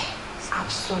тебе.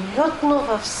 Абсолютно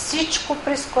във всичко,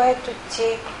 през което ти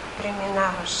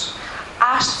преминаваш.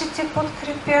 Аз ще те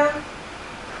подкрепя,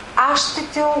 аз ще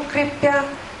те укрепя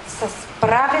с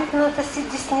праведната си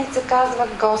десница, казва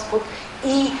Господ.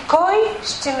 И кой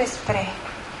ще ме спре?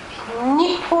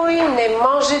 Никой не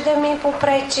може да ми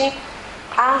попречи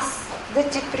аз да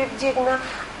ти привдигна,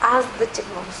 аз да ти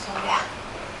благословя.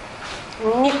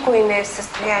 Никой не е в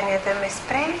състояние да ме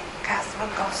спре,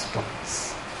 казва Господ.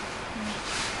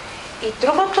 И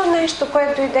другото нещо,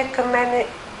 което иде към мене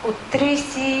от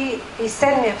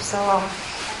 37-я псалом.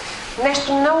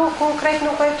 Нещо много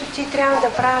конкретно, което ти трябва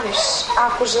да правиш,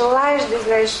 ако желаеш да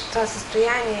излезеш от това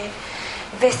състояние.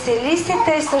 Весели се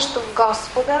те също в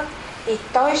Господа и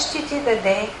Той ще ти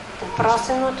даде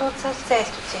попросеното от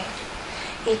сърцето ти.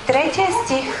 И 3-я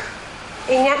стих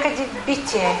е някъде в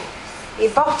Битие. И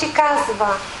Бог ти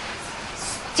казва: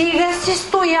 стига си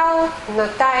стоял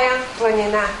на тая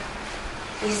планина.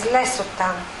 Излез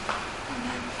оттам.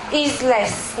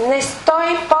 Излез. Не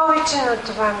стой повече на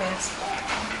това място.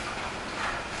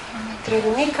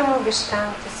 Тръгни към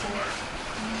обещаната земя.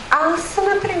 Аз съм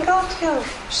ме приготвил.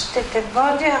 Ще те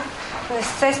водя. Не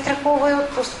се страхувай от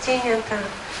пустинята.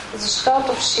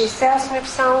 Защото в 68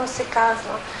 псалом се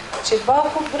казва, че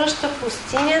Бог обръща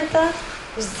пустинята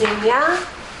в земя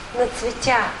на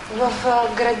цветя, в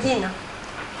градина.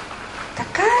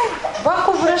 Така е. Бог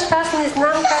обръща, аз не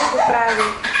знам как го прави.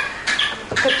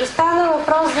 Като стана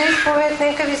въпрос за изповед,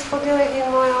 нека ви споделя един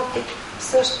мой опит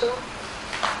също.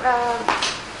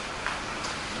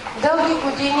 Дълги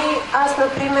години аз,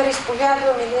 например,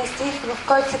 изповядвам един стих, в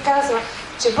който се казва,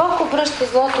 че Бог обръща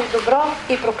злото в добро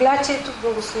и проклятието в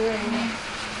благословение.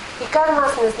 И казвам,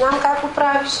 аз не знам как го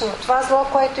правиш, но това зло,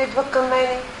 което идва към мен,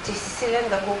 ти си силен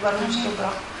да го обърнеш добро.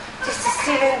 Ти си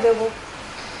силен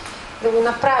да го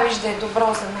направиш да е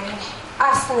добро за мен.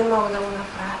 Аз не мога да го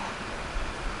направя.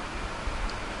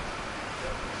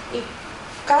 И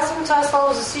казвам това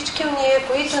слово за всички уния,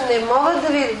 които не могат да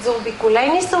видят.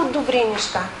 Заобиколени са от добри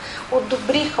неща, от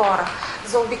добри хора.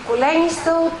 Заобиколени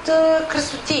са от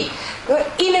красоти.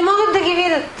 И не могат да ги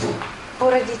видят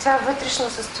поради това вътрешно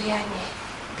състояние.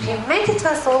 Приемете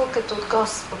това слово като от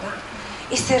Господа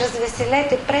и се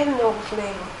развеселете премного в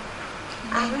Него.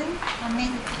 Амин.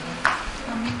 Амин.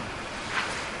 Амин.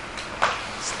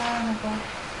 Слава на Бога.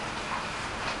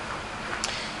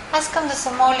 Аз искам да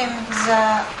се молим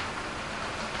за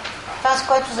това, с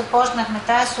което започнахме,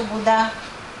 тая свобода.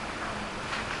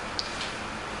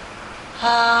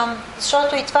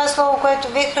 Защото и това слово, което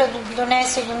Вихра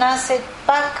донесе до нас, е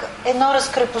пак едно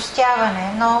разкрепостяване,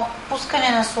 едно пускане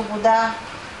на свобода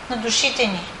на душите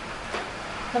ни.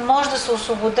 Да може да се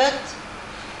освободят.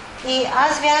 И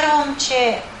аз вярвам,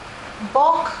 че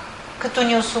Бог, като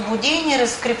ни освободи, ни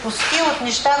разкрепости от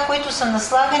неща, които са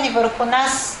наслагани върху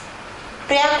нас,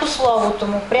 пряко Словото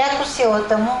Му, пряко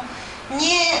силата Му,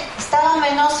 ние ставаме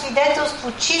едно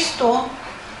свидетелство чисто,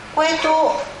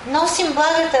 което носим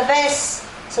благата вест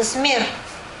с мир.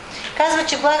 Казва,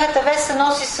 че благата вест се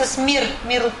носи с мир,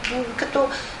 като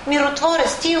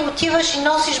миротворец. Ти отиваш и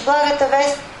носиш благата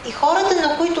вест и хората,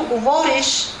 на които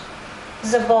говориш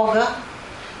за Бога,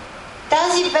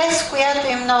 тази вест, която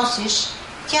им носиш,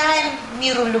 тя е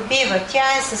миролюбива, тя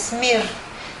е с мир.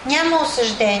 Няма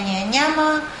осъждение,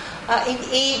 няма...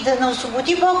 И да не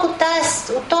освободи Бог от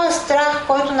този страх,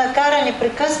 който накара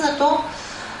непрекъснато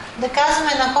да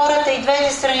казваме на хората и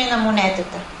двете страни на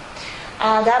монетата.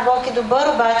 Да, Бог е добър,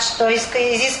 обаче Той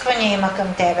изисквания има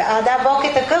към тебе. Да, Бог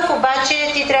е такъв,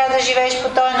 обаче ти трябва да живееш по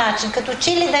този начин. Като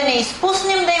че ли да не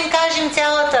изпуснем да им кажем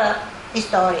цялата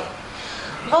история.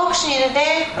 Бог ще ни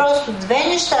даде просто две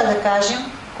неща да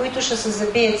кажем, които ще се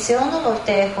забият силно в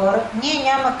тези хора. Ние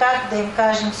няма как да им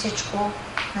кажем всичко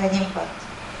на един път.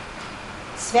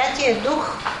 Святия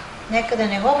Дух, нека да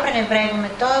не го пренебрегваме,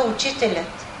 Той е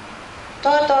учителят.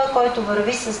 Той е той, който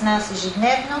върви с нас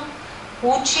ежедневно,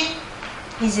 учи,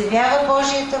 изявява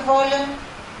Божията воля,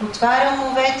 отваря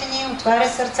умовете ни, отваря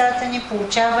сърцата ни,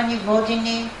 получава ни, води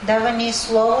ни, дава ни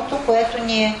Словото, което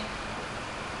ни е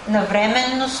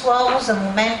навременно слово, за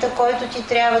момента, който ти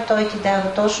трябва, той ти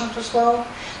дава точното слово.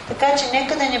 Така че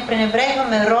нека да не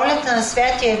пренебрегваме ролята на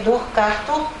Святия Дух,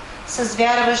 както с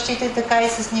вярващите, така и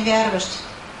с невярващите.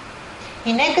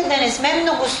 И нека да не сме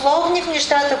многословни в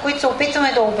нещата, които се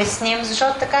опитваме да обясним,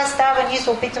 защото така става, ние се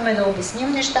опитваме да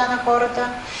обясним неща на хората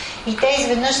и те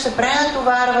изведнъж се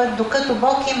пренатоварват, докато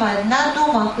Бог има една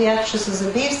дума, която ще се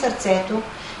забие в сърцето,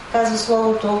 казва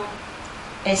Словото,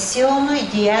 е силно и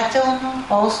деятелно,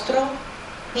 остро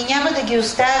и няма да ги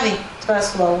остави това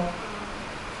Слово.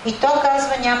 И то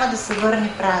казва, няма да се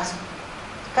върне празно.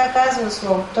 Така казва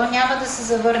Слово, то няма да се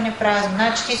завърне празно.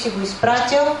 Значи ти си го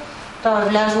изпратил, то е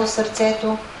влязло в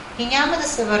сърцето и няма да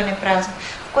се върне празно.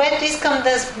 В което искам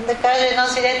да кажа едно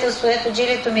свидетелство, ето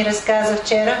Джилито ми разказа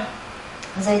вчера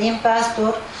за един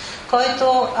пастор,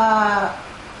 който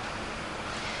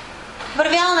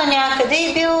вървял на някъде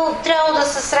и бил трябвало да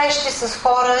се срещи с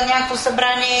хора, някакво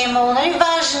събрание е имало, нали,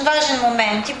 важен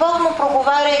момент. И Бог му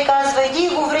проговаря и казва, иди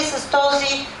и говори с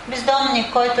този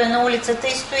бездомник, който е на улицата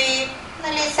и стои,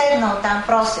 нали, седнал там,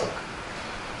 просилка.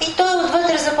 И той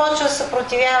отвътре започва да се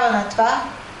съпротивява на това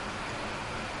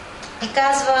и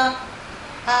казва,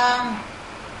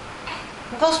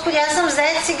 Господи, аз съм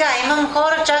заед сега, имам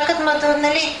хора, чакат ме да,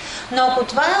 нали, но ако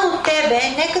това е от Тебе,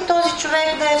 нека този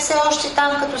човек да е все още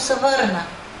там, като се върна.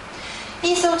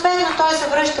 И съответно той се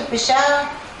връща пеша,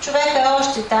 човек е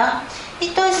още там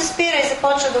и той се спира и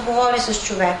започва да говори с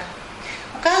човека.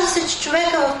 Оказва се, че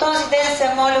човека в този ден се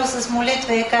е молил с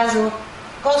молитва и е казал,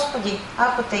 Господи,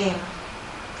 ако Те има,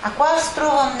 ако аз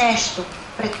струвам нещо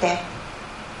пред Теб,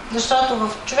 защото в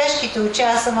човешките очи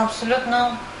аз съм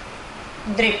абсолютно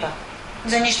дрипа,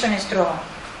 за нищо не струвам,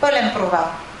 пълен провал.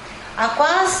 Ако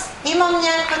аз имам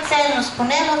някаква ценност,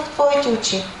 поне в Твоите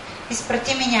очи,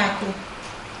 изпрати ми някой.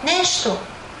 Нещо,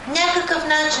 някакъв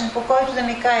начин, по който да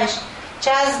ми кажеш, че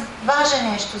аз важа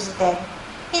нещо за Теб.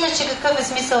 Иначе какъв е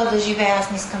смисъл да живея, аз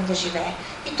не искам да живея.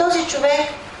 И този човек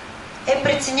е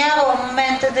преценявал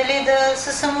момента дали да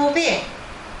се самоубие.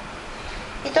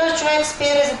 И този човек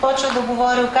спира и започва да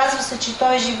говори. Оказва се, че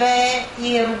той живее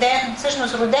и е роден,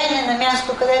 всъщност роден е на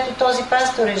място, където този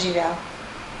пастор е живял.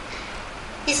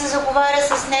 И се заговаря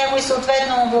с него и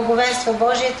съответно му благовества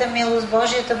Божията милост,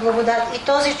 Божията благодат. И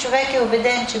този човек е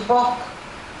убеден, че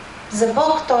за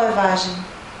Бог той е важен.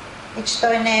 И че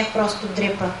той не е просто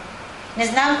дрипа. Не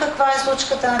знам каква е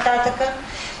случката нататъка.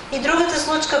 И другата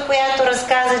случка, която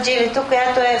разказа Джилито,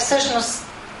 която е всъщност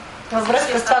във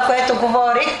връзка с това, което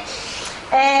говорих,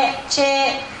 е,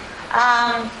 че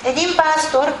един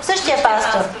пастор, същия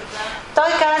пастор,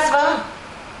 той казва,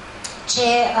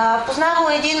 че познавал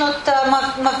един от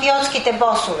мафиотските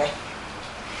босове.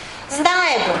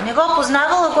 Знае го. Не го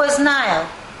познавал, а го е знаел.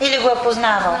 Или го е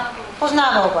познавал.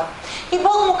 Познавал го. И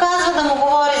Бог му казва да му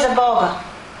говори за Бога.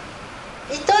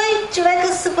 И той, човека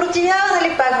се съпротивява,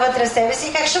 нали, пак вътре себе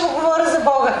си. Как ще му говоря за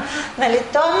Бога? Нали,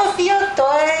 той е мафиот,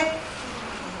 той е...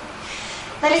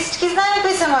 Нали, всички знаем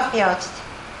кои са мафиотите.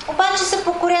 Обаче се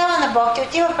покорява на Бог и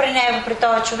отива при него, при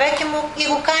този човек и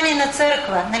го кани на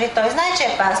църква. Нали, той знае, че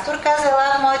е пастор, каза,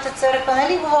 ела в моята църква,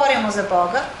 нали, говори му за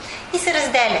Бога и се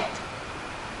разделят.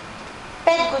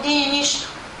 5 години нищо.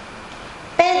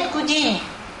 5 години.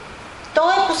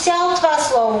 Той е посял това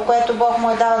слово, което Бог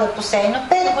му е дал да посее,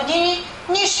 но 5 години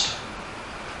нищо.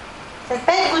 След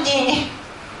 5 години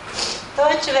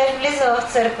той човек влиза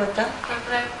в църквата.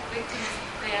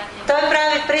 Той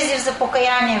прави призив за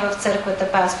покаяние в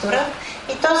църквата, пастора.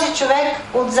 И този човек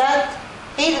отзад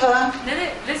идва...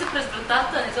 Не, влиза през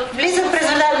вратата. Влиза през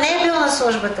вратата, не е бил на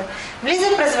службата.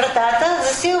 Влиза през вратата,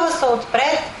 засилва се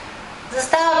отпред,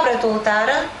 застава пред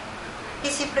олтара и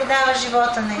си предава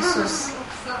живота на Исус.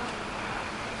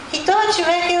 И този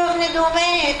човек е в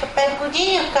недоумение, вика 5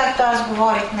 години, както аз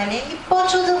говорих, нали? И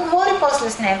почва да говори после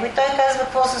с него. И той казва,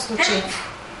 какво се случи.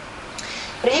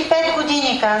 Преди 5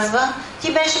 години, казва,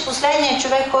 ти беше последният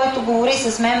човек, който говори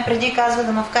с мен, преди, казва,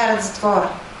 да ме вкарат в затвора.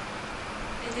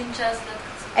 1 час след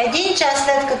като... 1 час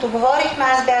след като говорихме,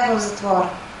 аз бях в затвора.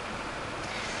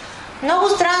 Много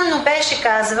странно беше,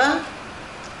 казва,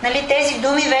 нали, тези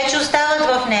думи вече остават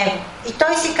в него. И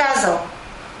той си казал,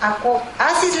 ако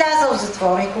аз изляза от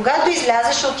затвора и когато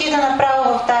изляза, ще отида направо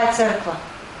в тая църква.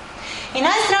 И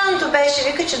най-странното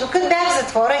беше, вика, че докато бях в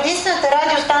затвора, единствената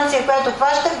радиостанция, която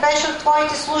хващах, беше от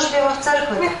твоите служби в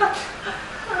църквата.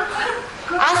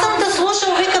 Аз съм те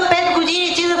слушал, вика, 5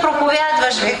 години ти да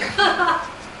проповядваш, вика.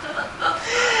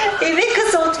 И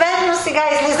вика, съответно, сега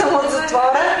излизам от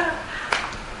затвора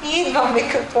и идвам,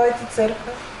 вика, в твоята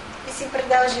църква и си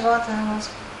предал живота на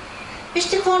Господа.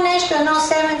 Вижте какво нещо, едно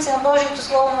семенце на Божието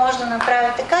Слово може да направи.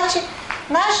 Така че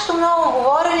Нашето много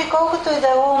говорене, колкото и да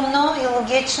е умно и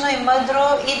логично и мъдро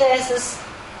и да е с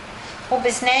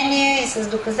обяснение и с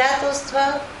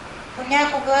доказателства,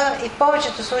 понякога и в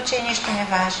повечето случаи нищо не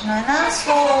важи. Но една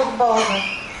слово от Бога,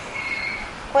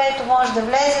 което може да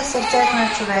влезе в сърцето на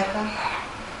човека,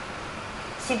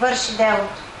 си върши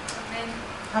делото.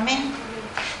 Амин.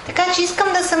 Така че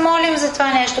искам да се молим за това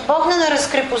нещо. Бог да не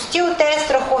разкрепости от тези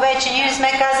страхове, че ние не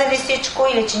сме казали всичко,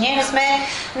 или че ние не сме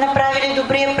направили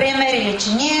добрия пример, или че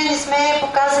ние не сме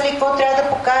показали какво трябва да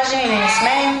покажем, или не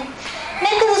сме.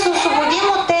 Нека да се освободим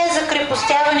от тези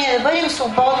закрепостявания, да бъдем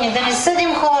свободни, да не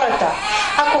съдим хората.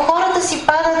 Ако хората си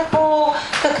падат по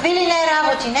какви ли не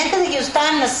работи, нека да ги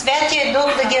оставим на Святия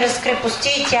Дух да ги разкрепости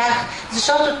и тях,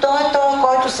 защото Той е Той,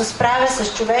 който се справя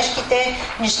с човешките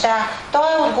неща.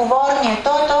 Той е отговорният,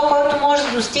 Той е Той, който може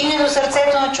да достигне до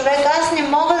сърцето на човека. Аз не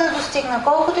мога да достигна,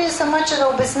 колкото и да се мъча да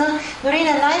обясна, дори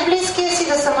на най-близкия си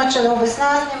да се мъча да обясна,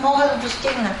 аз не мога да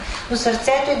достигна до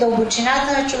сърцето и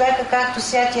дълбочината на човека, както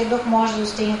Святия Дух може да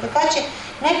достигне. Така че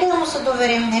нека да му се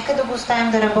доверим, нека да го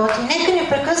оставим да работи, нека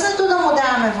непрекъснато да му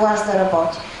даваме власт да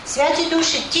работи. Святи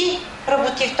Душе, ти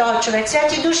работи в този човек,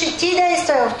 Святи Душе, ти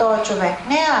действай в този човек,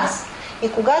 не аз.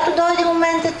 И когато дойде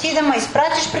момента ти да ме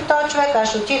изпратиш при този човек, аз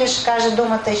ще отида, ще кажа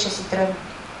думата и ще си тръгна.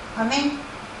 Амин.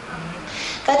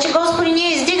 Така че, Господи,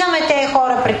 ние издигаме тези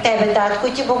хора пред Тебе, Татко,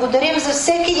 и Ти благодарим за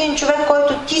всеки един човек,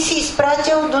 който Ти си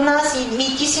изпратил до нас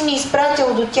и Ти си ни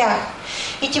изпратил до тях.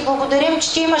 И Ти благодарим,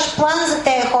 че Ти имаш план за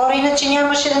тези хора, иначе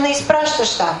нямаше да не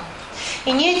изпращаш там.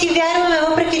 И ние Ти вярваме,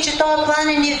 въпреки че този план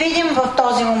е невидим в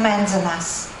този момент за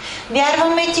нас.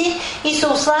 Вярваме Ти и се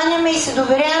осланяме и се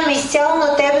доверяваме изцяло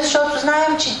на Тебе, защото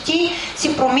знаем, че Ти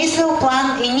си промислил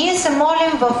план и ние се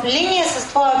молим в линия с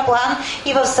Твоя план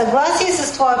и в съгласие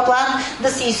с Твоя план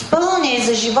да се изпълни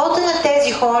за живота на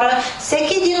тези хора.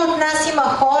 Всеки един от нас има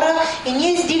хора и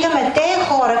ние издигаме тези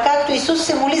хора, както Исус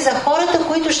се моли за хората,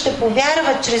 които ще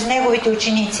повярват чрез Неговите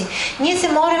ученици. Ние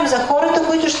се молим за хората,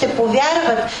 които ще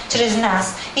повярват чрез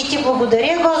нас. И Ти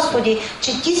благодаря, Господи,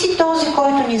 че Ти си този,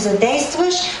 който ни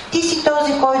задействаш, Ти си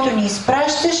този, който ни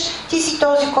изпращаш, Ти си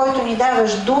този, който ни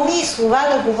даваш думи и слова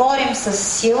да говорим с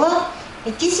сила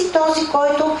и Ти си този,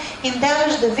 който им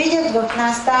даваш да видят в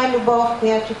нас тая любов,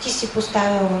 която Ти си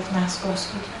поставил в нас,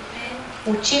 Господи.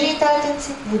 Учи ни,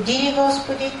 Татенци, води ни,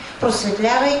 Господи,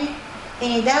 просветлявай ни и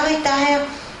ни давай тая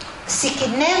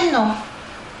всекидневно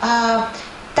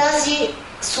тази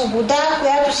свобода,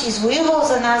 която си извоювал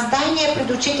за нас, дай ние пред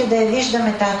очите да я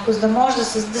виждаме, Татко, за да може да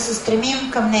се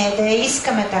стремим към нея, да я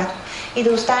искаме, Татко, и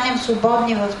да останем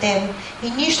свободни в Тебе. И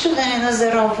нищо да не нас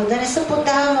заробва, да не се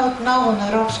поддаваме отново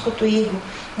на робското иго,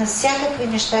 на всякакви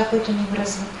неща, които ни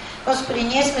връзват. Господи,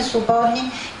 ние сме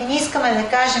свободни и ние искаме да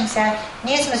кажем сега,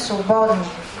 ние сме свободни.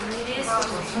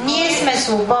 Ние сме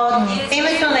свободни в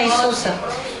името на Исуса.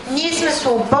 Ние сме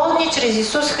свободни чрез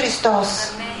Исус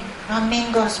Христос.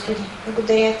 Амин, Господи.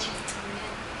 Благодаря Ти.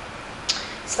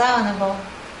 Слава на Бога.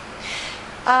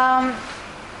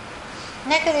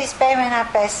 Нека да изпеем една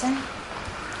песен.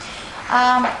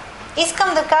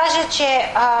 Искам да кажа,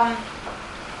 че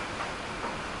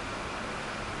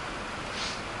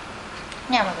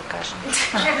няма да кажа.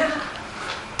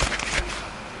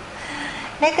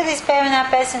 Нека да изпеем една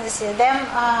песен, да си дадем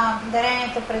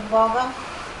даренията пред Бога.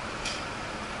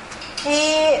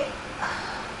 И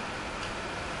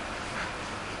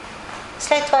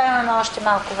след това имаме още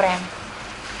малко време.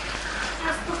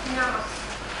 Аз тук нямах.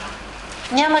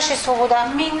 Нямаше свобода.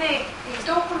 Не. И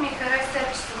толкова ми хареса,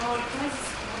 че се молихме за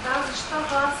свобода,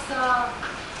 защото аз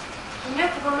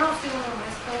понякога много силно ме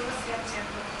изпълва Святия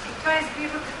Дух. И това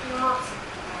избива като емоция.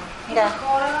 Да. И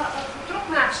хора по друг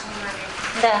начин, нали?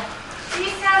 Да. И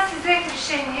сега си взех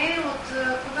решение, от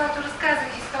когато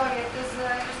разказах историята за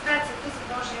илюстрацията за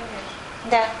Божия мир.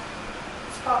 Да.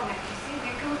 Спомняте си,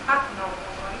 викам пак много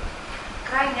говори.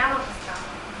 Край няма да става.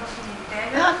 В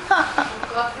неделя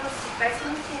подготвям си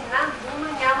песен си, една дума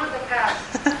няма да кажа.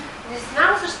 Не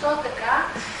знам защо така,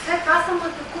 след това съм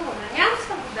атакувана. Нямам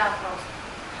свобода просто.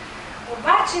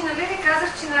 Обаче, нали ви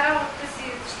казах, че на работата си,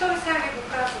 защо ви сега ви го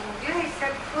казвам, винаги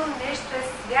всякакво нещо е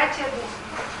Святия Дух.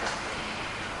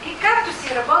 И както си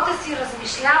работя, си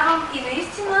размишлявам и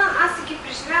наистина аз си ги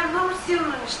преживявам много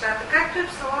силно нещата. Както и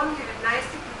Псалом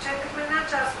 19, прочетахме една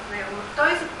част от него. Но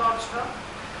той започва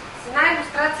с една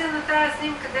илюстрация на тая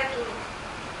снимка,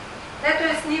 дето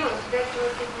е сниман, дето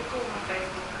е публикуван на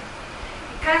Фейсбук.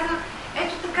 И казва,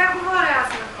 ето така говоря аз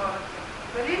на хората.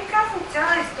 Нали ви казвам,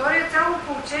 цяла история, цяло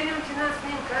поучение от една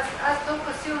снимка. Аз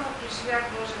толкова силно преживях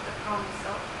Божията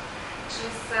промисъл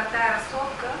чрез тая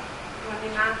разходка,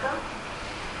 планината.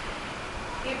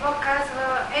 И Бог казва,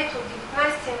 ето,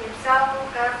 19-я ми псалом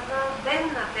казва, ден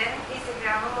на ден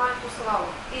изявява моето слово.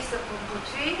 И се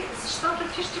подготви, защото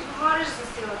ти ще говориш за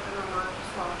силата на моето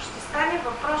слово. Ще стане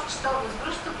въпрос, че то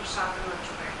възвръща душата на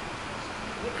човека.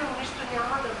 Викам, нищо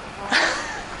няма да говоря.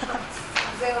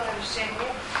 Взела решение,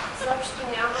 съобщо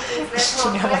няма да излезна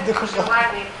от предното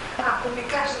желание. Ако ми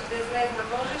кажат да излезна,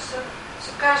 може,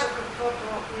 ще кажа каквото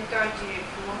ми дойде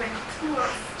в момента.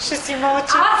 Ще си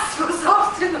мълчи. Аз по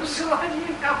собствено желание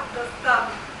няма да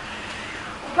стана.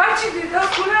 Обаче дойде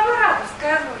голяма радост.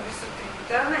 Казвам ви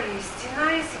сутринта наистина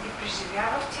и си ги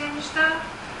преживява в тия неща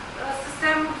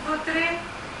съвсем отвътре.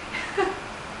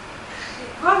 И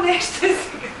това нещо е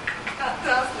сега.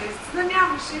 Аз наистина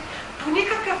нямаше по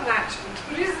никакъв начин,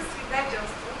 дори за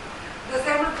свидетелство, да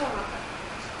взема думата.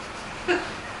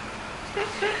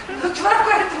 Но това,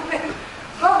 което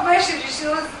Бог беше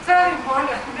решил, затова ви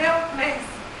моля, не от мен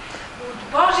си. От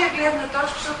Божия гледна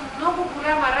точка, защото много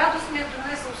голяма радост ми е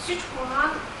донесъл всичко това,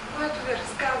 което ви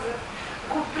разказах.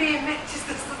 Го приемете,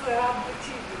 да се зарадвате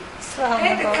и ви.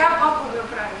 Е, така Бог го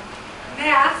направи. Не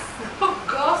аз, но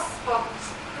Господ.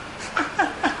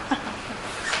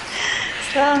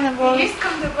 И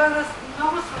искам да бъда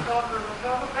много свободна на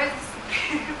Бога, без да се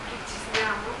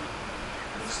притеснявам,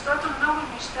 защото много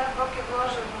неща Бог е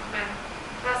вложил в мен.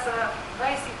 Аз са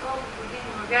 20 и колко години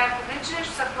ме бяха, не че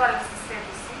нещо се хваля със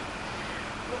себе си,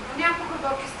 но понякога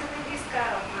Бог иска да ги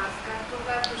изкара от нас, както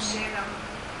когато шегам.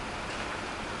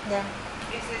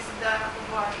 И се да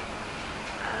говори,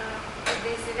 да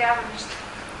изявява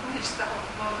неща от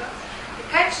Бога.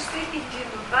 Така че всеки един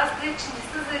от вас, да е, че не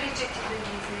се заричате да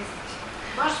ги излизате.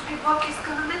 Може би Бог иска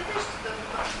на мен нещо да го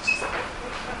прави.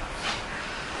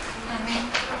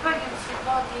 Да бъдем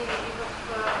свободни и в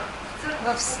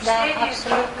църква. Да,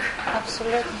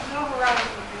 абсолютно. Много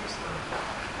важно нещо.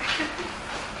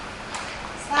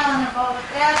 Слава на Бога,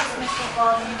 трябва да сме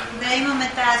свободни, да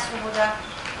имаме тая свобода.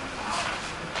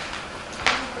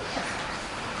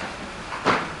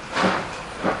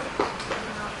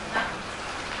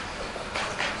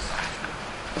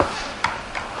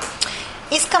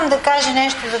 Искам да кажа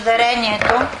нещо за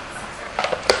дарението,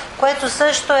 което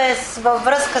също е във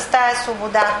връзка с тая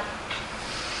свобода.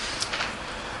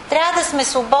 Трябва да сме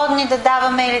свободни да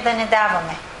даваме или да не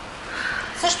даваме.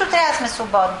 Също трябва да сме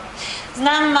свободни.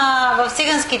 Знам, в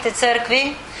циганските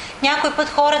църкви някой път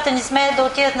хората не смеят да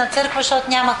отидат на църква, защото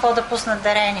няма какво да пуснат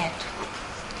дарението.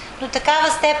 До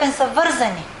такава степен са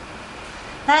вързани.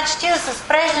 Значи ти да се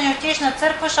спреш да не отидеш на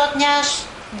църква, защото нямаш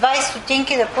 20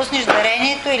 стотинки да пуснеш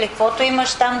дарението или каквото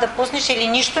имаш там да пуснеш, или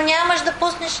нищо нямаш да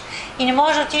пуснеш и не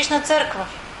можеш да отидеш на църква.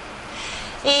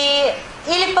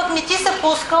 Или пък не ти се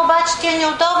пуска, обаче ти е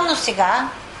неудобно сега.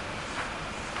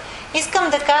 Искам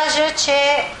да кажа,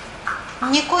 че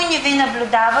никой не ви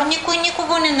наблюдава, никой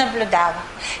никого не наблюдава.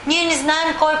 Ние не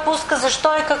знаем кой пуска, защо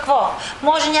и какво.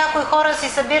 Може някои хора си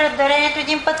събират дарението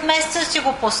един път в месеца си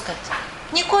го пускат.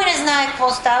 Никой не знае какво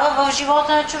става в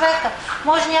живота на човека.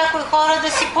 Може някои хора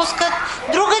да си пускат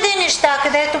другаде неща,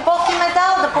 където Бог им е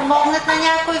дал, да помогнат на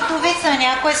някой вдовица, на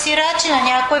някоя сираче, на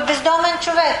някой бездомен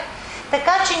човек.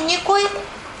 Така че никой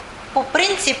по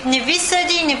принцип не ви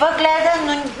съди и не ви гледа,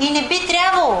 но и не би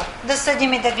трябвало да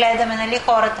съдим и да гледаме, нали,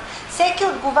 хората. Всеки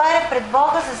отговаря пред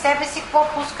Бога за себе си какво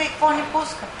пуска и какво не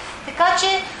пуска. Така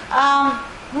че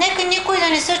нека никой да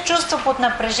не се чувства под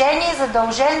напрежение,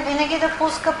 задължен винаги да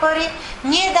пуска пари.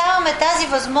 Ние даваме тази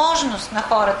възможност на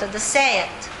хората да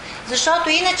сеят, защото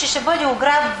иначе ще бъде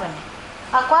ограбване.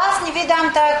 Ако аз не ви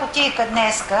дам тая кутийка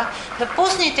днеска, да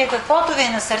пуснете каквото ви е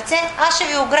на сърце, аз ще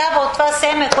ви ограбя от това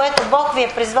семе, което Бог ви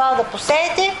е призвал да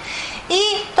посеете, и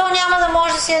то няма да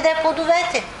може да си яде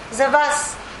плодовете за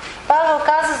вас. Павел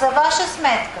каза, за ваша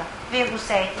сметка вие го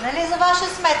сеете, нали? За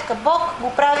ваша сметка. Бог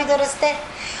го прави да расте.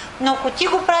 Но ако ти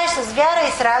го правиш с вяра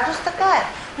и с радост, така е.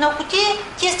 Но ако ти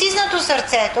е стиснато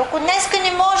сърцето, ако днеска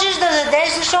не можеш да дадеш,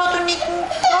 защото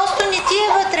просто не ти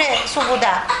е вътре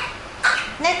свобода.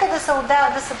 Нека да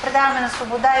се предаваме на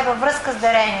свобода и във връзка с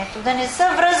дарението. Да не се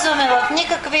връзваме в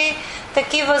никакви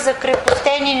такива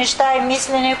закрепостени неща и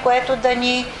мислене, което да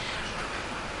ни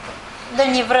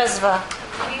връзва.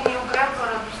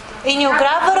 И ни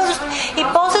ограбва радост. И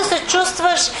после се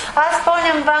чувстваш, аз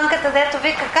спомням банката, дето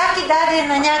вика, как ти даде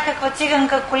на някаква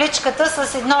циганка количката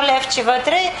с 1 левче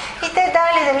вътре, и те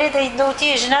дали да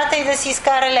отиде жената и да си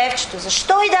изкара левчето.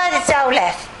 Защо и даде цял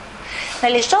лев?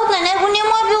 Нали, защото на него не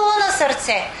му е било на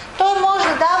сърце. Той може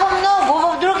да дава много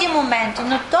в други моменти,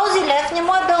 но този лев не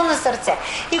му е бил на сърце.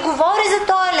 И говори за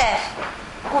този лев.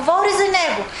 Говори за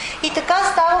него. И така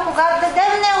става, когато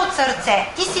дадем не от от сърце.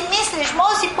 Ти си мислиш,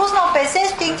 може да си пуснал 50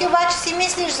 стотинки, обаче си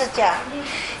мислиш за тях.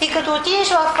 И като отидеш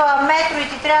в метро и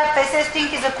ти трябва 50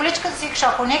 стотинки за количката, си викаш,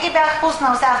 ако не ги бях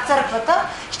пуснал сега в църквата,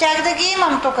 щях да ги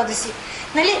имам тук да си.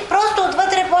 Нали? Просто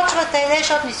отвътре почва да едеш,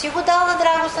 защото не си го дал на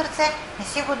драго сърце, не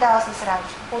си го дал с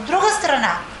радост. От друга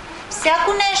страна,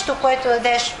 всяко нещо, което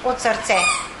дадеш от сърце,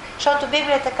 защото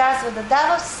Библията казва да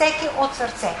дава всеки от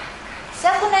сърце.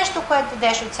 Всяко нещо, което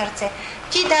дадеш от сърце,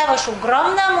 ти даваш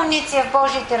огромна амуниция в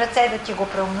Божиите ръце да ти го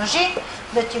преумножи,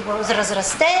 да ти го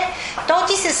разрасте, то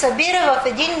ти се събира в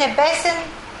един небесен,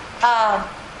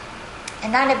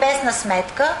 една небесна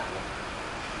сметка,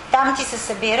 там ти се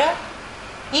събира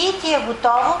и ти е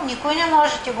готово, никой не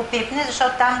може да ти го пипне,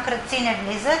 защото там крадци не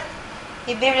влизат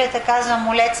и Библията казва,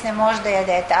 молец не може да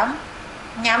яде там,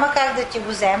 няма как да ти го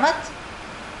вземат.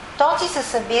 То ти се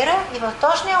събира и в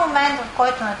точния момент, в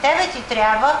който на тебе ти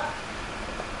трябва,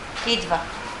 идва.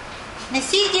 Не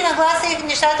си иди нагласа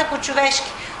нещата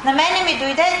по-човешки. На мене ми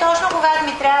дойде точно когато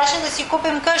ми трябваше да си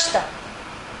купим къща.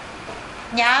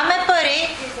 Нямаме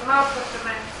пари.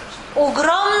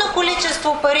 Огромно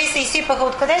количество пари се изсипаха.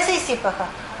 Откъде се изсипаха?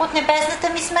 От небесната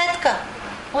ми сметка.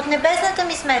 От небесната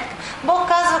ми сметка. Бог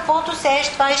казва, каквото сееш,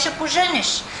 това и ще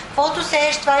поженеш. Каквото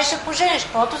сееш, това и ще поженеш.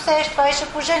 Каквото сееш, това и ще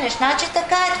поженеш. Значи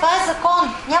така е, това е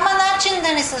закон. Няма начин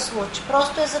да не се случи.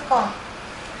 Просто е закон.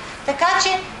 Така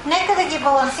че, нека да ги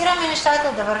балансираме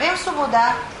нещата, да вървим в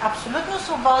свобода, абсолютно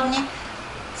свободни,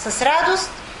 с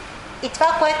радост и това,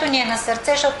 което ни е на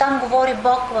сърце, защото там говори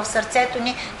Бог в сърцето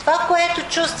ни, това, което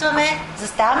чувстваме,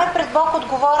 заставаме пред Бог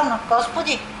отговорно.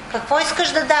 Господи, какво искаш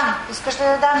да дам? Искаш ли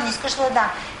да дам? Не искаш ли да дам?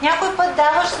 Някой път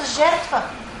даваш с жертва.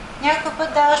 Някой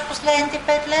път даваш последните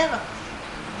 5 лева.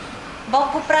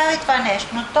 Бог го прави това нещо,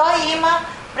 но Той има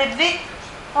предвид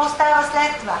какво става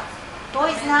след това.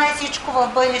 Той знае всичко в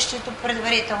бъдещето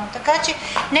предварително. Така че,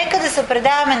 нека да се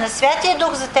предаваме на Святия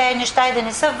Дух за тези неща и да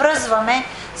не се връзваме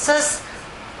с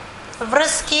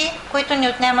връзки, които ни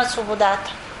отнемат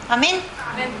свободата. Амин?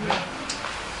 Амин.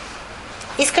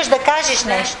 Искаш да кажеш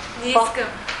нещо? Не искам.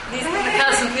 Не искам да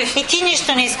казвам нещо. И ти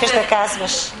нищо не искаш да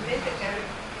казваш.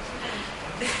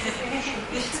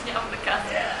 Нищо няма да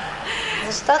казвам.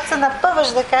 Защото се напъваш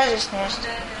да кажеш нещо.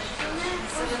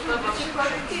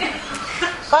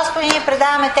 Господи, ние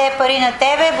предаваме тези пари на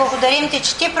Тебе, благодарим Ти,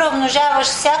 че Ти преумножаваш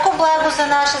всяко благо за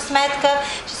наша сметка,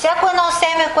 че всяко едно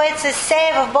семе, което се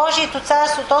сее в Божието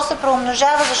царство, то се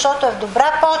преумножава, защото е в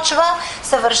добра почва,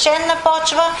 съвършенна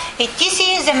почва и Ти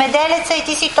си земеделеца и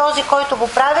Ти си този, който го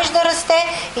правиш да расте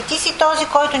и Ти си този,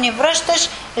 който ни връщаш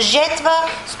жетва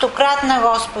стократна,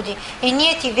 Господи. И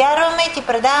ние Ти вярваме и Ти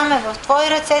предаваме в Твои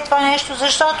ръце това нещо,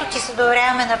 защото Ти се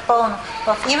доверяваме напълно.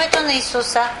 В името на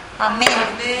Исуса. Амин.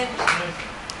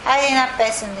 Айде една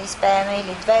песен да изпеем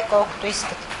или две, колкото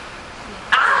искате.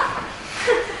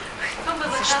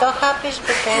 Защо хапиш,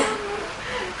 бе те?